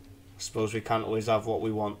I suppose we can't always have what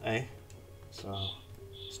we want, eh? So,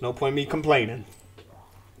 there's no point in me complaining.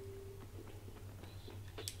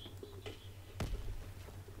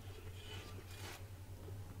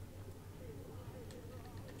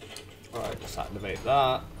 Alright, let's activate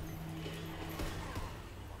that.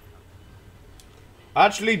 I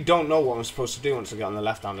actually don't know what I'm supposed to do once I get on the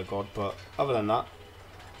left-handed god, but other than that,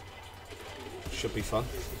 should be fun.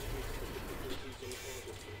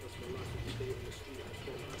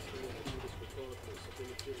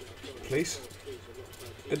 Please.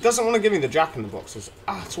 It doesn't want to give me the Jack in the Boxes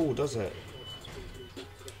at all, does it?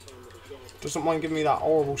 Doesn't mind giving me that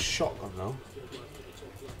horrible shotgun though.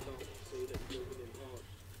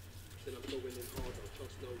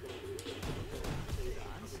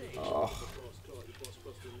 Oh.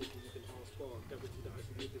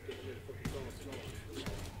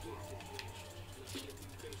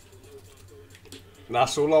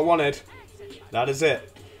 That's all I wanted. That is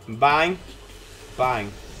it. Bang.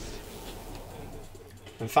 Bang.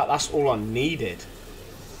 In fact, that's all I needed.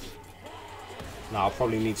 Now, I'll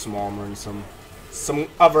probably need some armor and some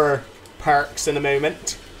other perks in a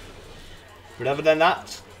moment. But other than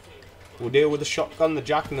that, we'll deal with the shotgun, the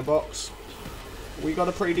Jack in the Box. We got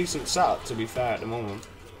a pretty decent setup, to be fair, at the moment.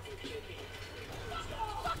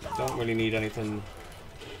 Don't really need anything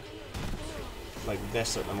like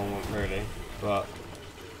this at the moment, really. But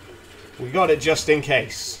we got it just in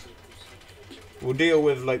case. We'll deal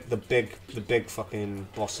with like the big fucking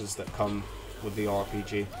bosses that come with the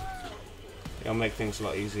RPG. It'll make things a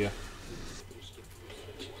lot easier.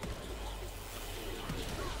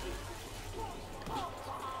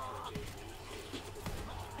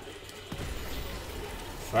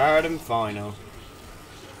 Third and final.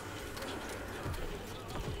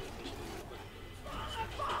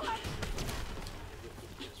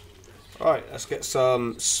 Alright, let's get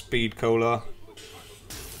some speed cola.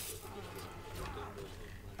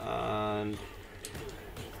 And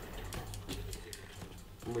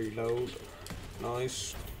reload.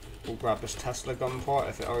 Nice. We'll grab this Tesla gun part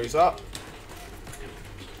if it hurries up.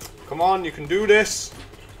 Come on, you can do this.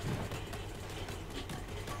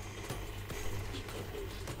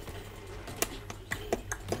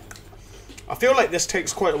 I feel like this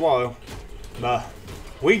takes quite a while, but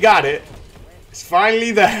we got it. It's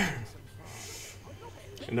finally there.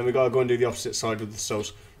 And then we gotta go and do the opposite side with the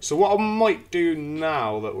souls. So what I might do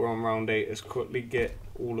now that we're on round 8 is quickly get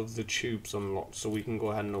all of the tubes unlocked so we can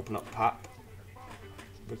go ahead and open up pack.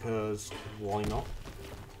 Because why not?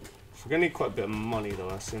 We're gonna need quite a bit of money though,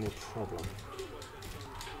 that's the only problem.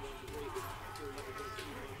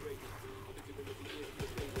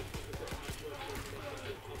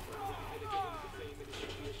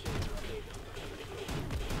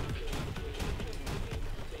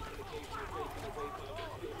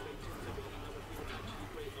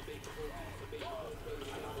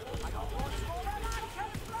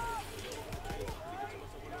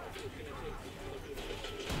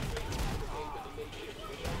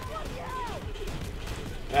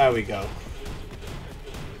 There we go.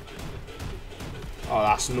 Oh,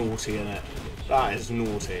 that's naughty, isn't it? That is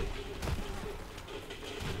naughty.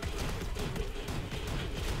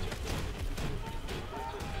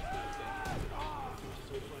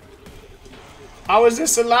 How is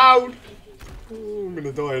this allowed? Oh, I'm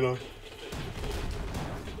gonna die now.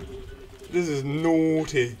 This is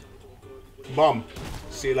naughty. Bum.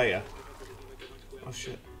 See you later. Oh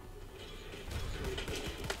shit.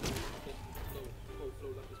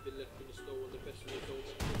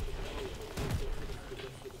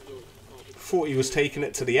 Thought he was taking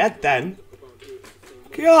it to the head then.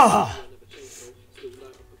 God.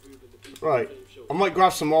 Right. I might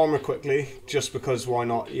grab some armor quickly, just because why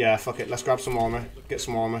not? Yeah, fuck it. Let's grab some armor. Get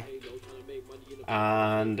some armor.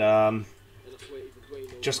 And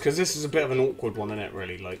just because this is a bit of an awkward one, isn't it?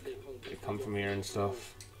 Really, like they come from here and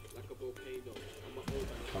stuff.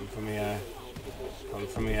 Come from here. Come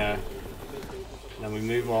from here. And then we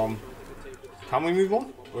move on. Can we move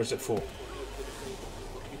on, or is it 4?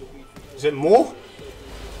 Is it more?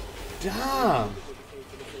 Damn.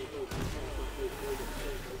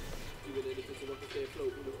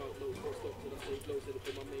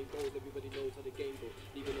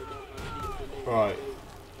 Right.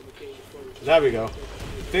 There we go.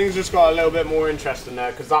 Things just got a little bit more interesting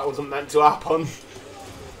there because that wasn't meant to happen.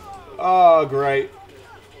 Oh, great.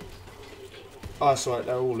 Oh, that's right.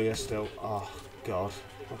 They're all here still. Oh, God.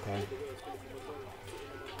 Okay.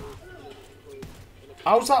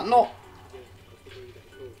 How's that not?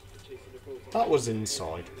 That was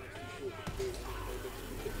inside.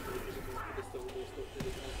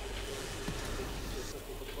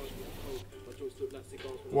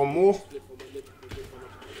 One more.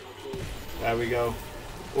 There we go.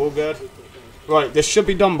 All good. Right, this should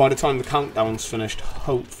be done by the time the countdown's finished.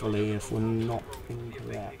 Hopefully, if we're not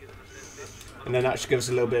incorrect. And then that should give us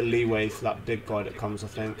a little bit of leeway for that big guy that comes, I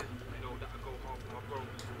think.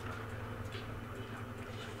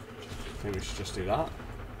 I think we should just do that.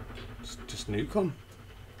 Just nuke them.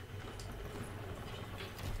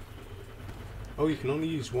 Oh, you can only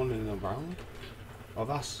use one in a round? Oh,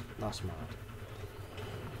 that's mad.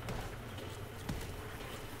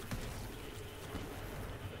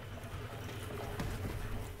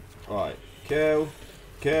 Right, kill,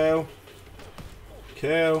 kill,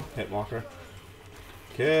 kill, hit marker,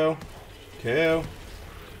 kill, kill.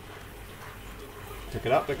 Pick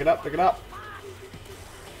it up, pick it up, pick it up.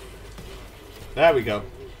 There we go.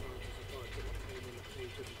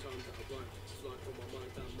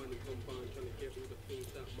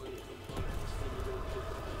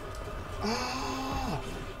 Ah!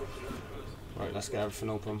 Right, let's get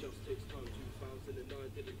everything open.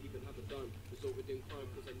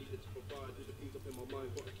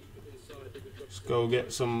 Let's go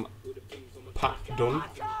get some pack done.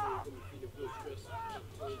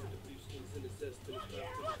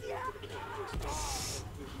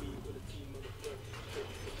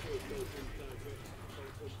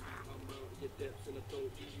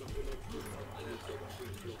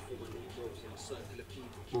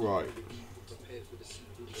 Right.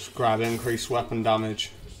 Just grab increased weapon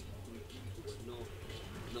damage.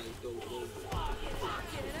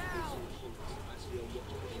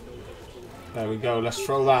 There we go, let's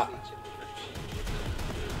throw that.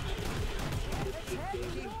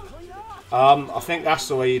 I think that's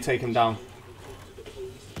the way you take him down.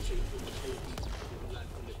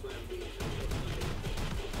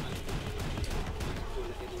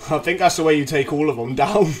 I think that's the way you take all of them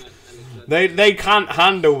down. They can't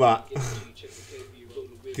handle that.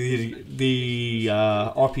 The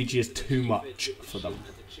RPG is too much for them.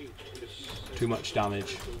 Too much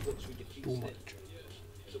damage. Too much.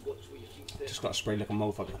 Just got to spray like a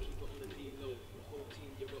motherfucker.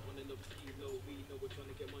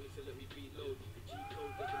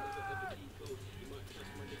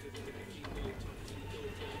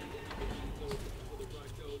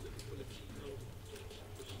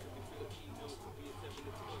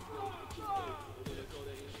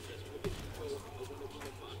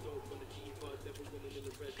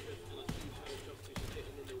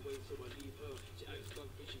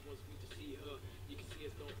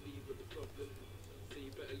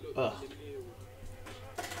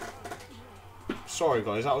 sorry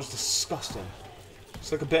guys, that was disgusting.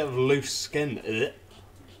 It's like a bit of loose skin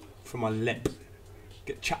from my lip.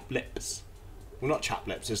 Get chapped lips. Well, not chapped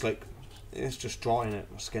lips, it's like, it's just dry in it.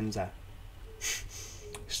 My skin's there.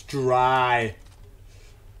 It's dry.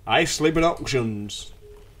 Isley Productions.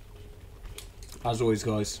 As always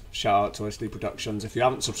guys, shout out to Isley Productions. If you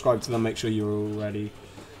haven't subscribed to them, make sure you're already.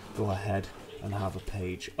 Go ahead and have a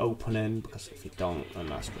page opening, because if you don't, then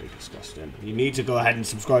that's pretty disgusting. You need to go ahead and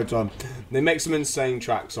subscribe to them. They make some insane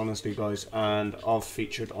tracks, honestly guys, and I've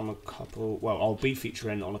featured on a couple, well, I'll be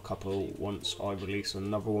featuring on a couple once I release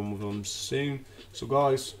another one with them soon. So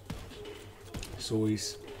guys, it's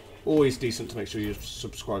always decent to make sure you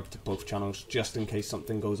subscribe to both channels, just in case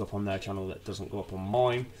something goes up on their channel that doesn't go up on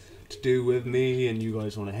mine, to do with me and you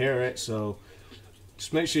guys want to hear it. So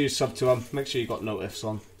just make sure you sub to them, make sure you got notifs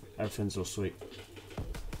on. Everything's all sweet.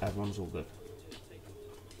 Everyone's all good.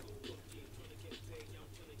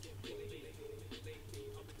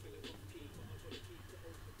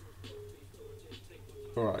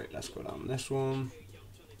 Alright, let's go down this one.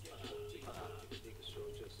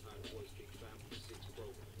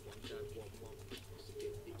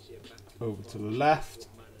 Over to the left.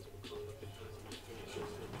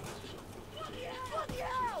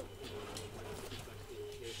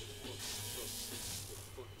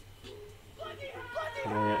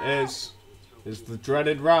 There it is the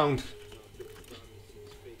dreaded round.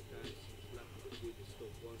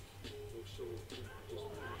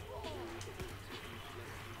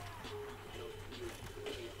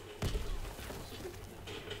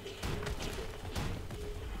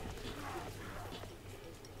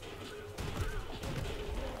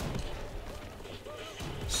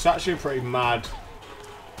 It's actually a pretty mad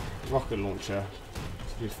rocket launcher,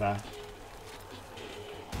 to be fair.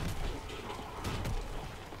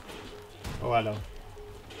 Oh, hello.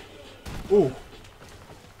 Ooh.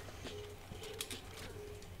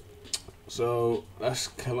 So, let's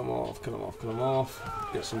kill him off, kill him off, kill him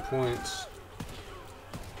off. Get some points.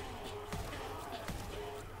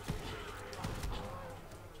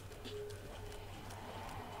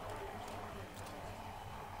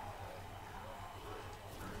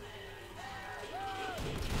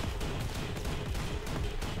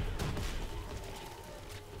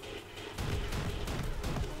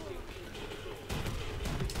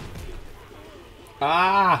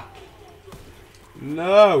 Ah!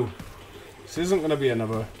 No! This isn't going to be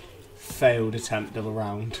another failed attempt of a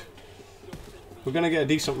round. We're going to get a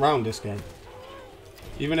decent round this game.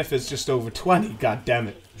 Even if it's just over 20, god damn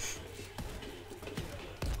it.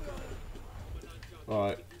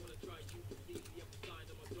 Alright.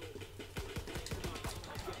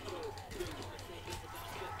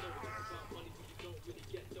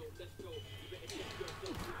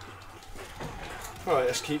 Alright,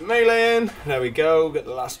 let's keep meleeing. There we go, get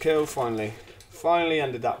the last kill, finally. Finally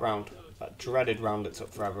ended that round. That dreaded round that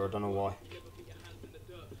took forever, I don't know why.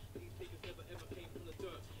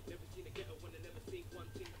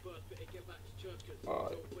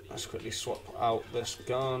 Alright, let's quickly swap out this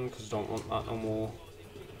gun, because I don't want that no more.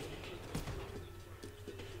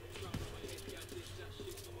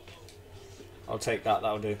 I'll take that,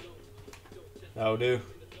 that'll do. That'll do.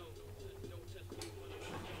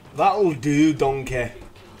 That'll do, donkey.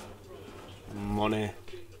 Money.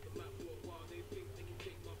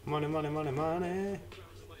 Money, money, money, money.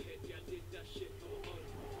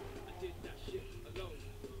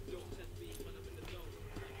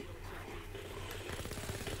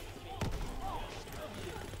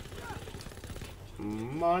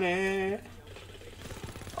 Money.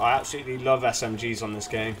 I absolutely love SMGs on this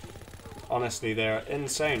game. Honestly, they're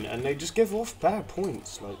insane, and they just give off bad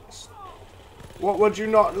points. Like, what would you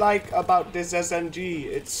not like about this SMG?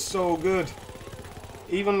 It's so good.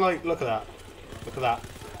 Even like, look at that. Look at that.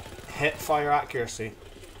 Hit fire accuracy.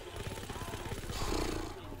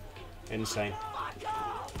 Insane.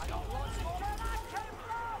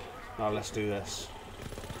 Now let's do this.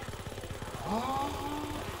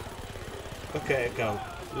 Look at it go.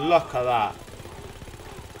 Look at that.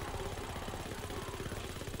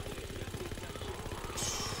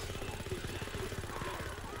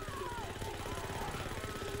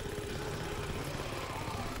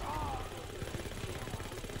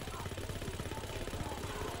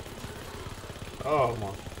 Oh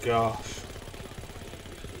my gosh.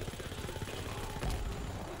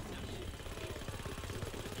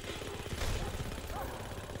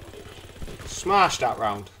 Smashed that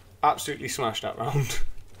round. Absolutely smashed that round.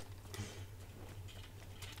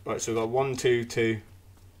 Right, so we've got 1, 2, 2,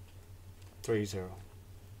 3, 0.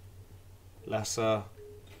 Let's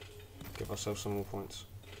give ourselves some more points.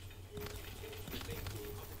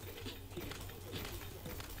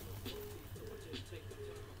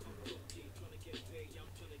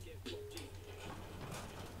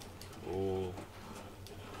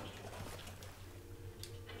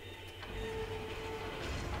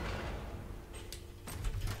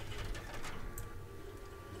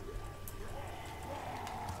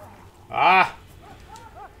 Ah!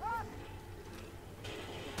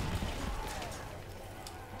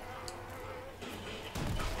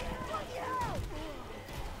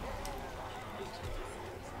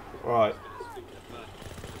 Right.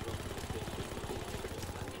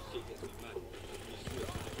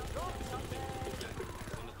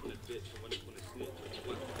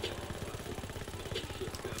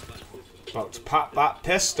 About to pop that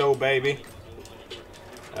pistol, baby.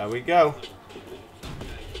 There we go.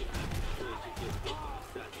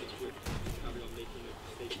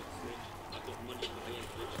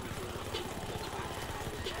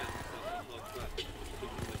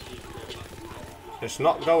 It's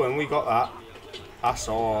not going, we got that. That's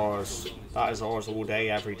ours. That is ours all day,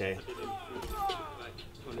 every day.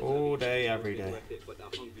 All day, every day.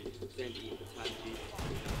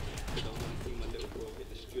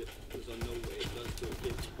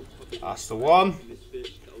 That's the one.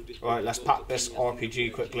 Right, let's pack this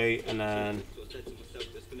RPG quickly and then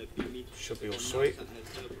should be all sweet.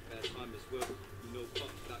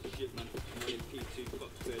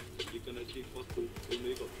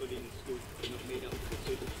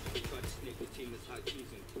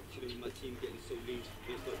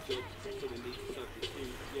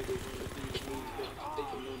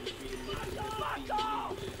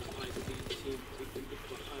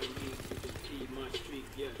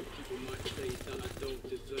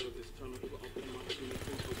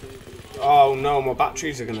 Oh no, my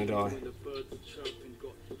batteries are gonna die.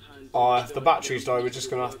 Oh, if the batteries die, we're just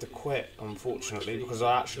gonna have to quit, unfortunately, because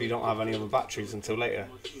I actually don't have any other batteries until later.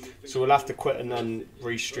 So we'll have to quit and then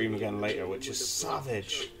restream again later, which is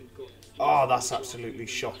savage. Oh, that's absolutely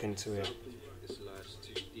shocking to hear.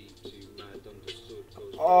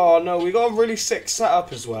 Oh no, we got a really sick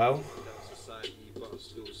setup as well.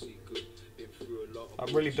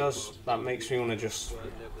 That really does, that makes me want to just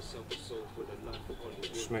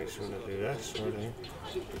makes me want to do this, really.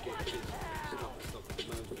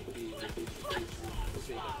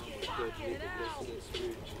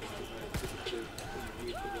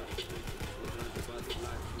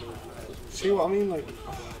 See what I mean? Like,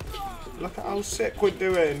 look at how sick we're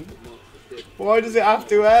doing. Why does it have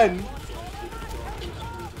to end?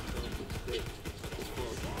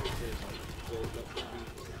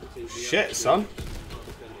 Shit, son.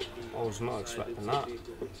 I was not expecting that.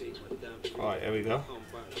 Right, here we go.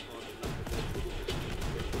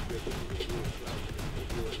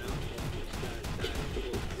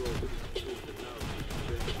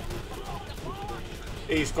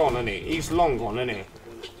 He's gone, isn't he? He's long gone, isn't he?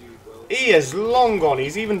 He is long gone.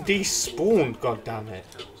 He's even despawned, god damn it.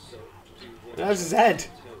 There's his head.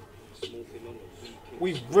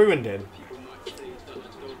 We ruined him.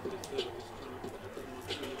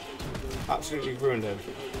 Absolutely ruined him.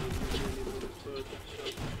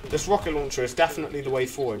 This rocket launcher is definitely the way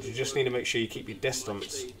forward. You just need to make sure you keep your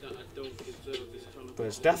distance. But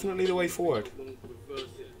it's definitely the way forward.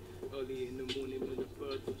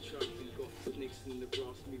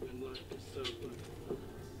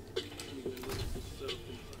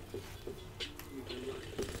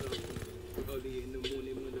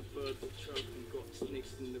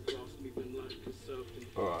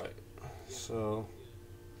 Alright, so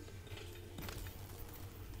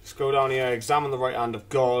let's go down here, examine the right hand of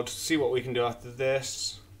God, see what we can do after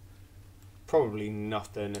this. Probably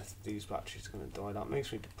nothing if these batteries are going to die. That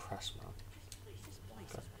makes me depressed, man.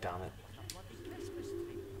 God damn it.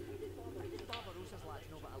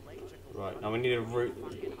 Right, now we need a route.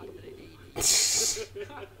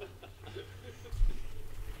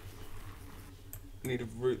 Need to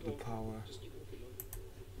route the power.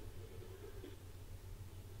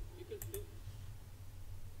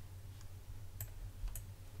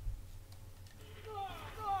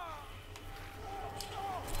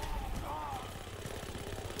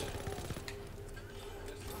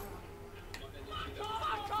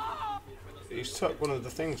 He's took one of the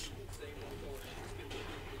things.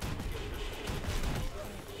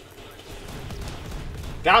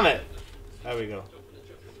 Damn it! There we go.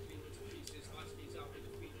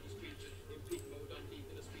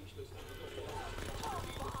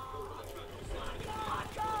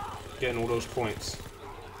 Getting all those points.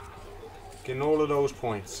 Getting all of those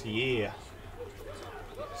points. Yeah.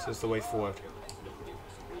 This is the way forward.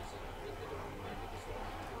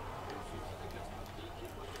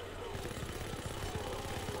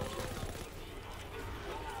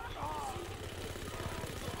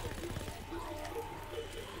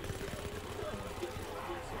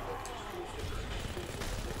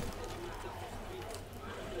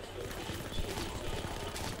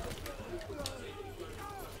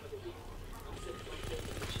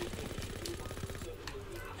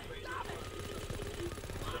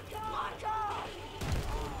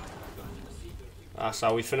 That's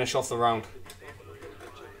how we finish off the round.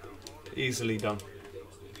 Easily done.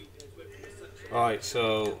 Right,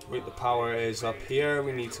 so the power is up here.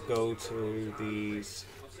 We need to go to these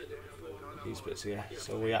bits here.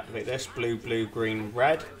 So we activate this. Blue, blue, green,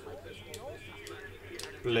 red.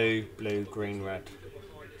 Blue, blue, green, red.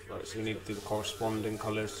 Right, so we need to do the corresponding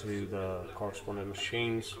colours to the corresponding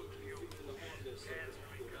machines.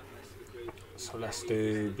 So let's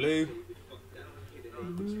do blue.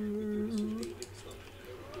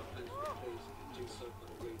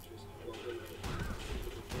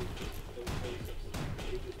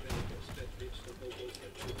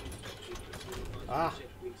 Ah.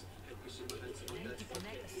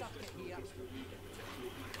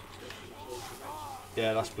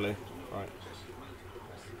 Yeah, that's blue. Right.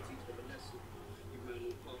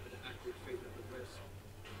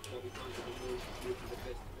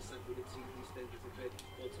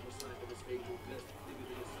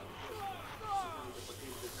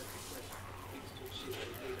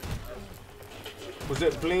 Was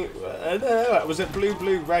it blue? Was it blue,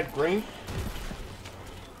 blue, red, green?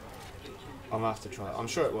 I'm gonna have to try it. I'm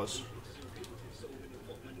sure it was.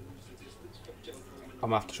 I'm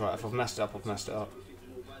gonna have to try it. If I've messed it up, I've messed it up.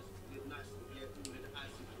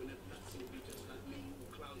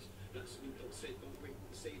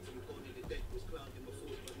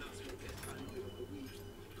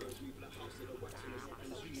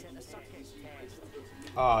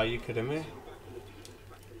 Ah, are you kidding me?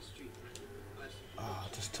 Ah,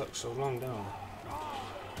 it just took so long down.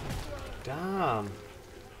 Damn.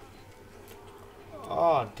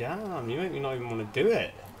 Oh, damn. You make me not even want to do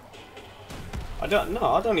it. I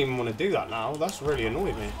don't even want to do that now. That's really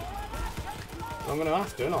annoyed me. I'm going to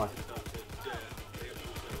have to, aren't I?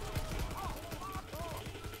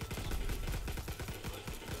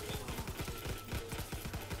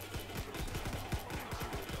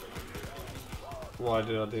 Why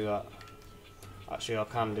did I do that? Actually, I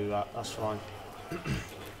can do that. That's fine.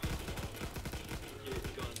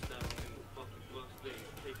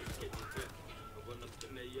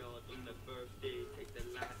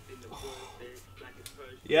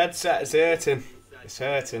 Yeah, it's hurting. It's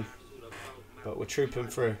hurting. But we're trooping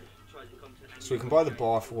through. So we can buy the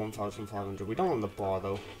bar for 1,500. We don't want the bar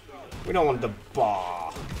though. We don't want the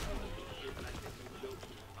bar.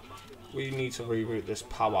 We need to reroute this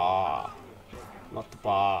power. Not the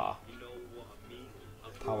bar.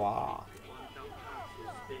 Power.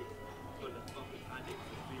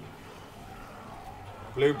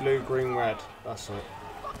 Blue, blue, green, red. That's it.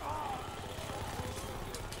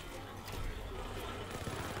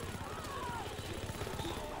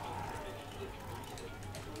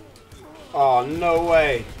 Oh, no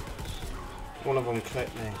way. One of them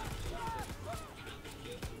clipped me.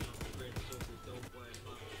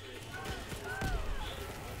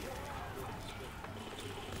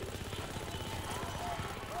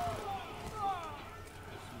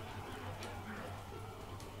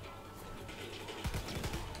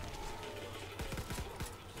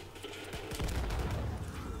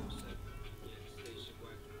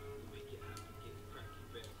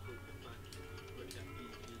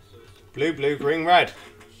 Blue, blue, green, red.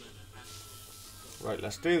 Right,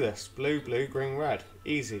 let's do this. Blue, blue, green, red.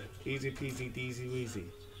 Easy. Easy peasy, deasy weezy.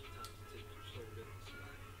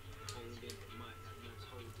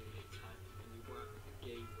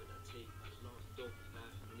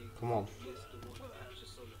 Come on.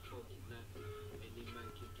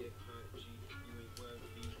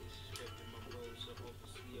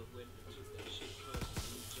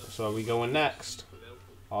 So are we going next?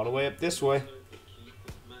 All the way up this way.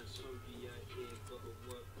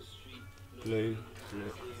 Blue,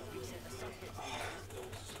 blue.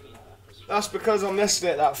 That's because I missed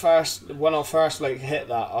it that first. When I first like hit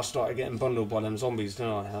that, I started getting bundled by them zombies,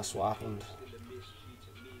 didn't I? That's what happened.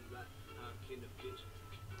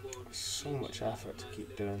 So much effort to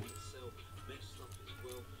keep doing.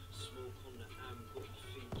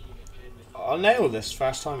 I'll nail this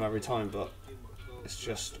first time every time, but it's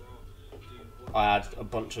just I had a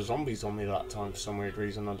bunch of zombies on me that time for some weird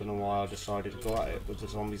reason. I don't know why I decided to go at it with the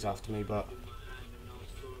zombies after me, but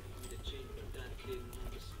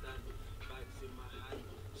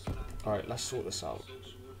alright, let's sort this out.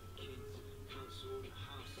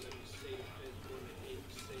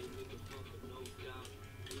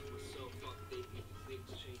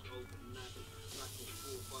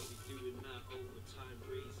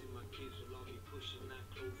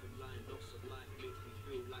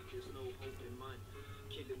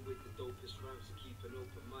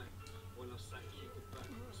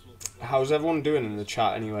 How's everyone doing in the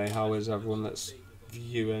chat anyway? How is everyone that's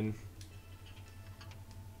viewing?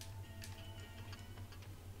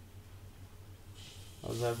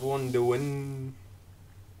 How's everyone doing?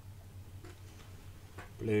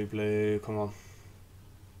 Blue, come on.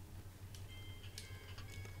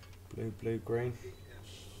 Blue, green.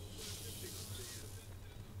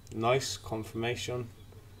 Nice, confirmation.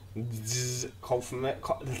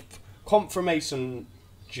 Confirmation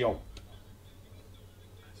job.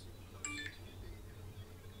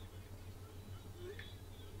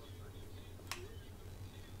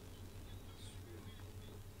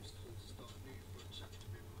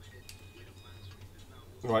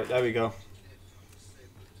 Right, there we go.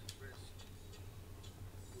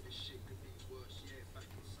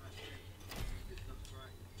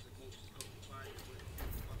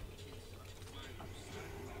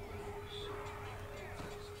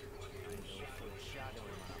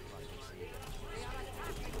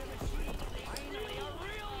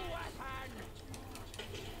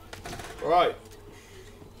 Right.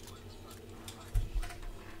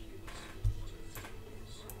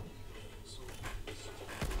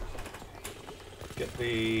 Get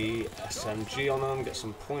the SMG on them, get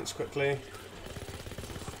some points quickly.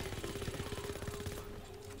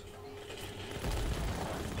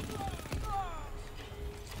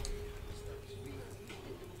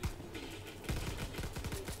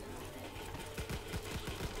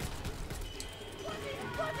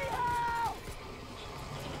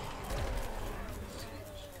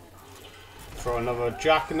 Throw another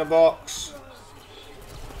jack in the box.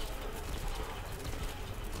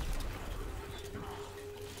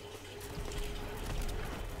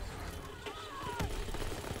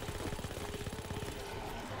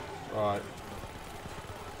 Right.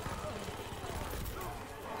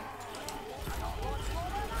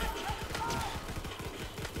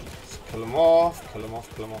 Let's kill them off, kill them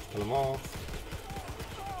off, kill them off, kill them off.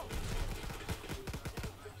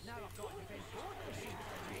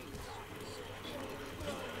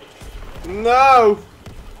 No!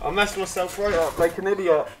 I messed myself right up like an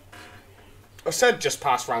idiot. I said just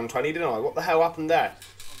past round 20, didn't I? What the hell happened there?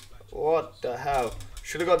 What the hell?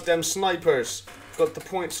 Should have got them snipers. Got the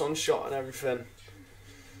points on shot and everything.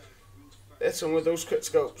 Hit them with those crit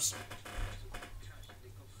scopes.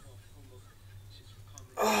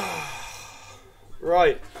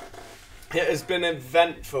 Right. It has been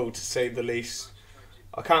eventful to say the least.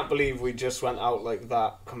 I can't believe we just went out like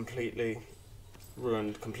that, completely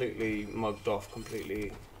ruined, completely mugged off,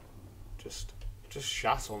 completely just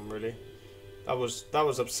shat on, really. That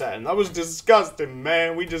was upsetting. That was disgusting,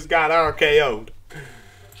 man. We just got RKO'd.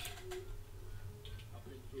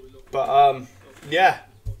 But yeah,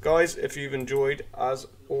 guys, if you've enjoyed, as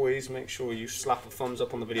always, make sure you slap a thumbs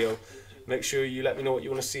up on the video. Make sure you let me know what you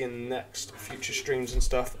want to see in the next future streams and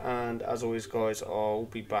stuff. And as always, guys, I'll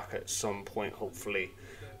be back at some point, hopefully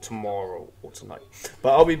tomorrow or tonight.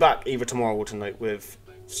 But I'll be back either tomorrow or tonight with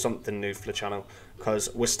something new for the channel, because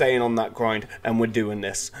we're staying on that grind and we're doing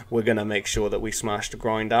this. We're going to make sure that we smash the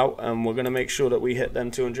grind out, and we're going to make sure that we hit them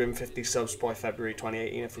 250 subs by February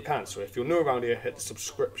 2018 if we can. So if you're new around here, hit the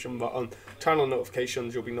subscription button, turn on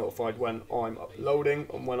notifications. You'll be notified when I'm uploading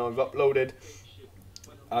and when I've uploaded.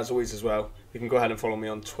 As always as well, you can go ahead and follow me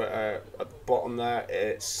on Twitter at the bottom there.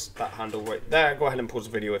 It's that handle right there. Go ahead and pause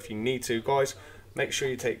the video if you need to, guys. Make sure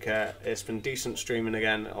you take care. It's been decent streaming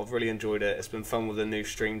again. I've really enjoyed it. It's been fun with a new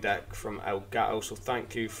stream deck from Elgato, so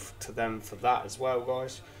thank you to them for that as well,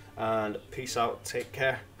 guys. And peace out. Take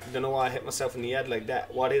care. I don't know why I hit myself in the head like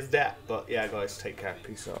that. What is that? But yeah, guys, take care.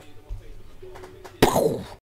 Peace out.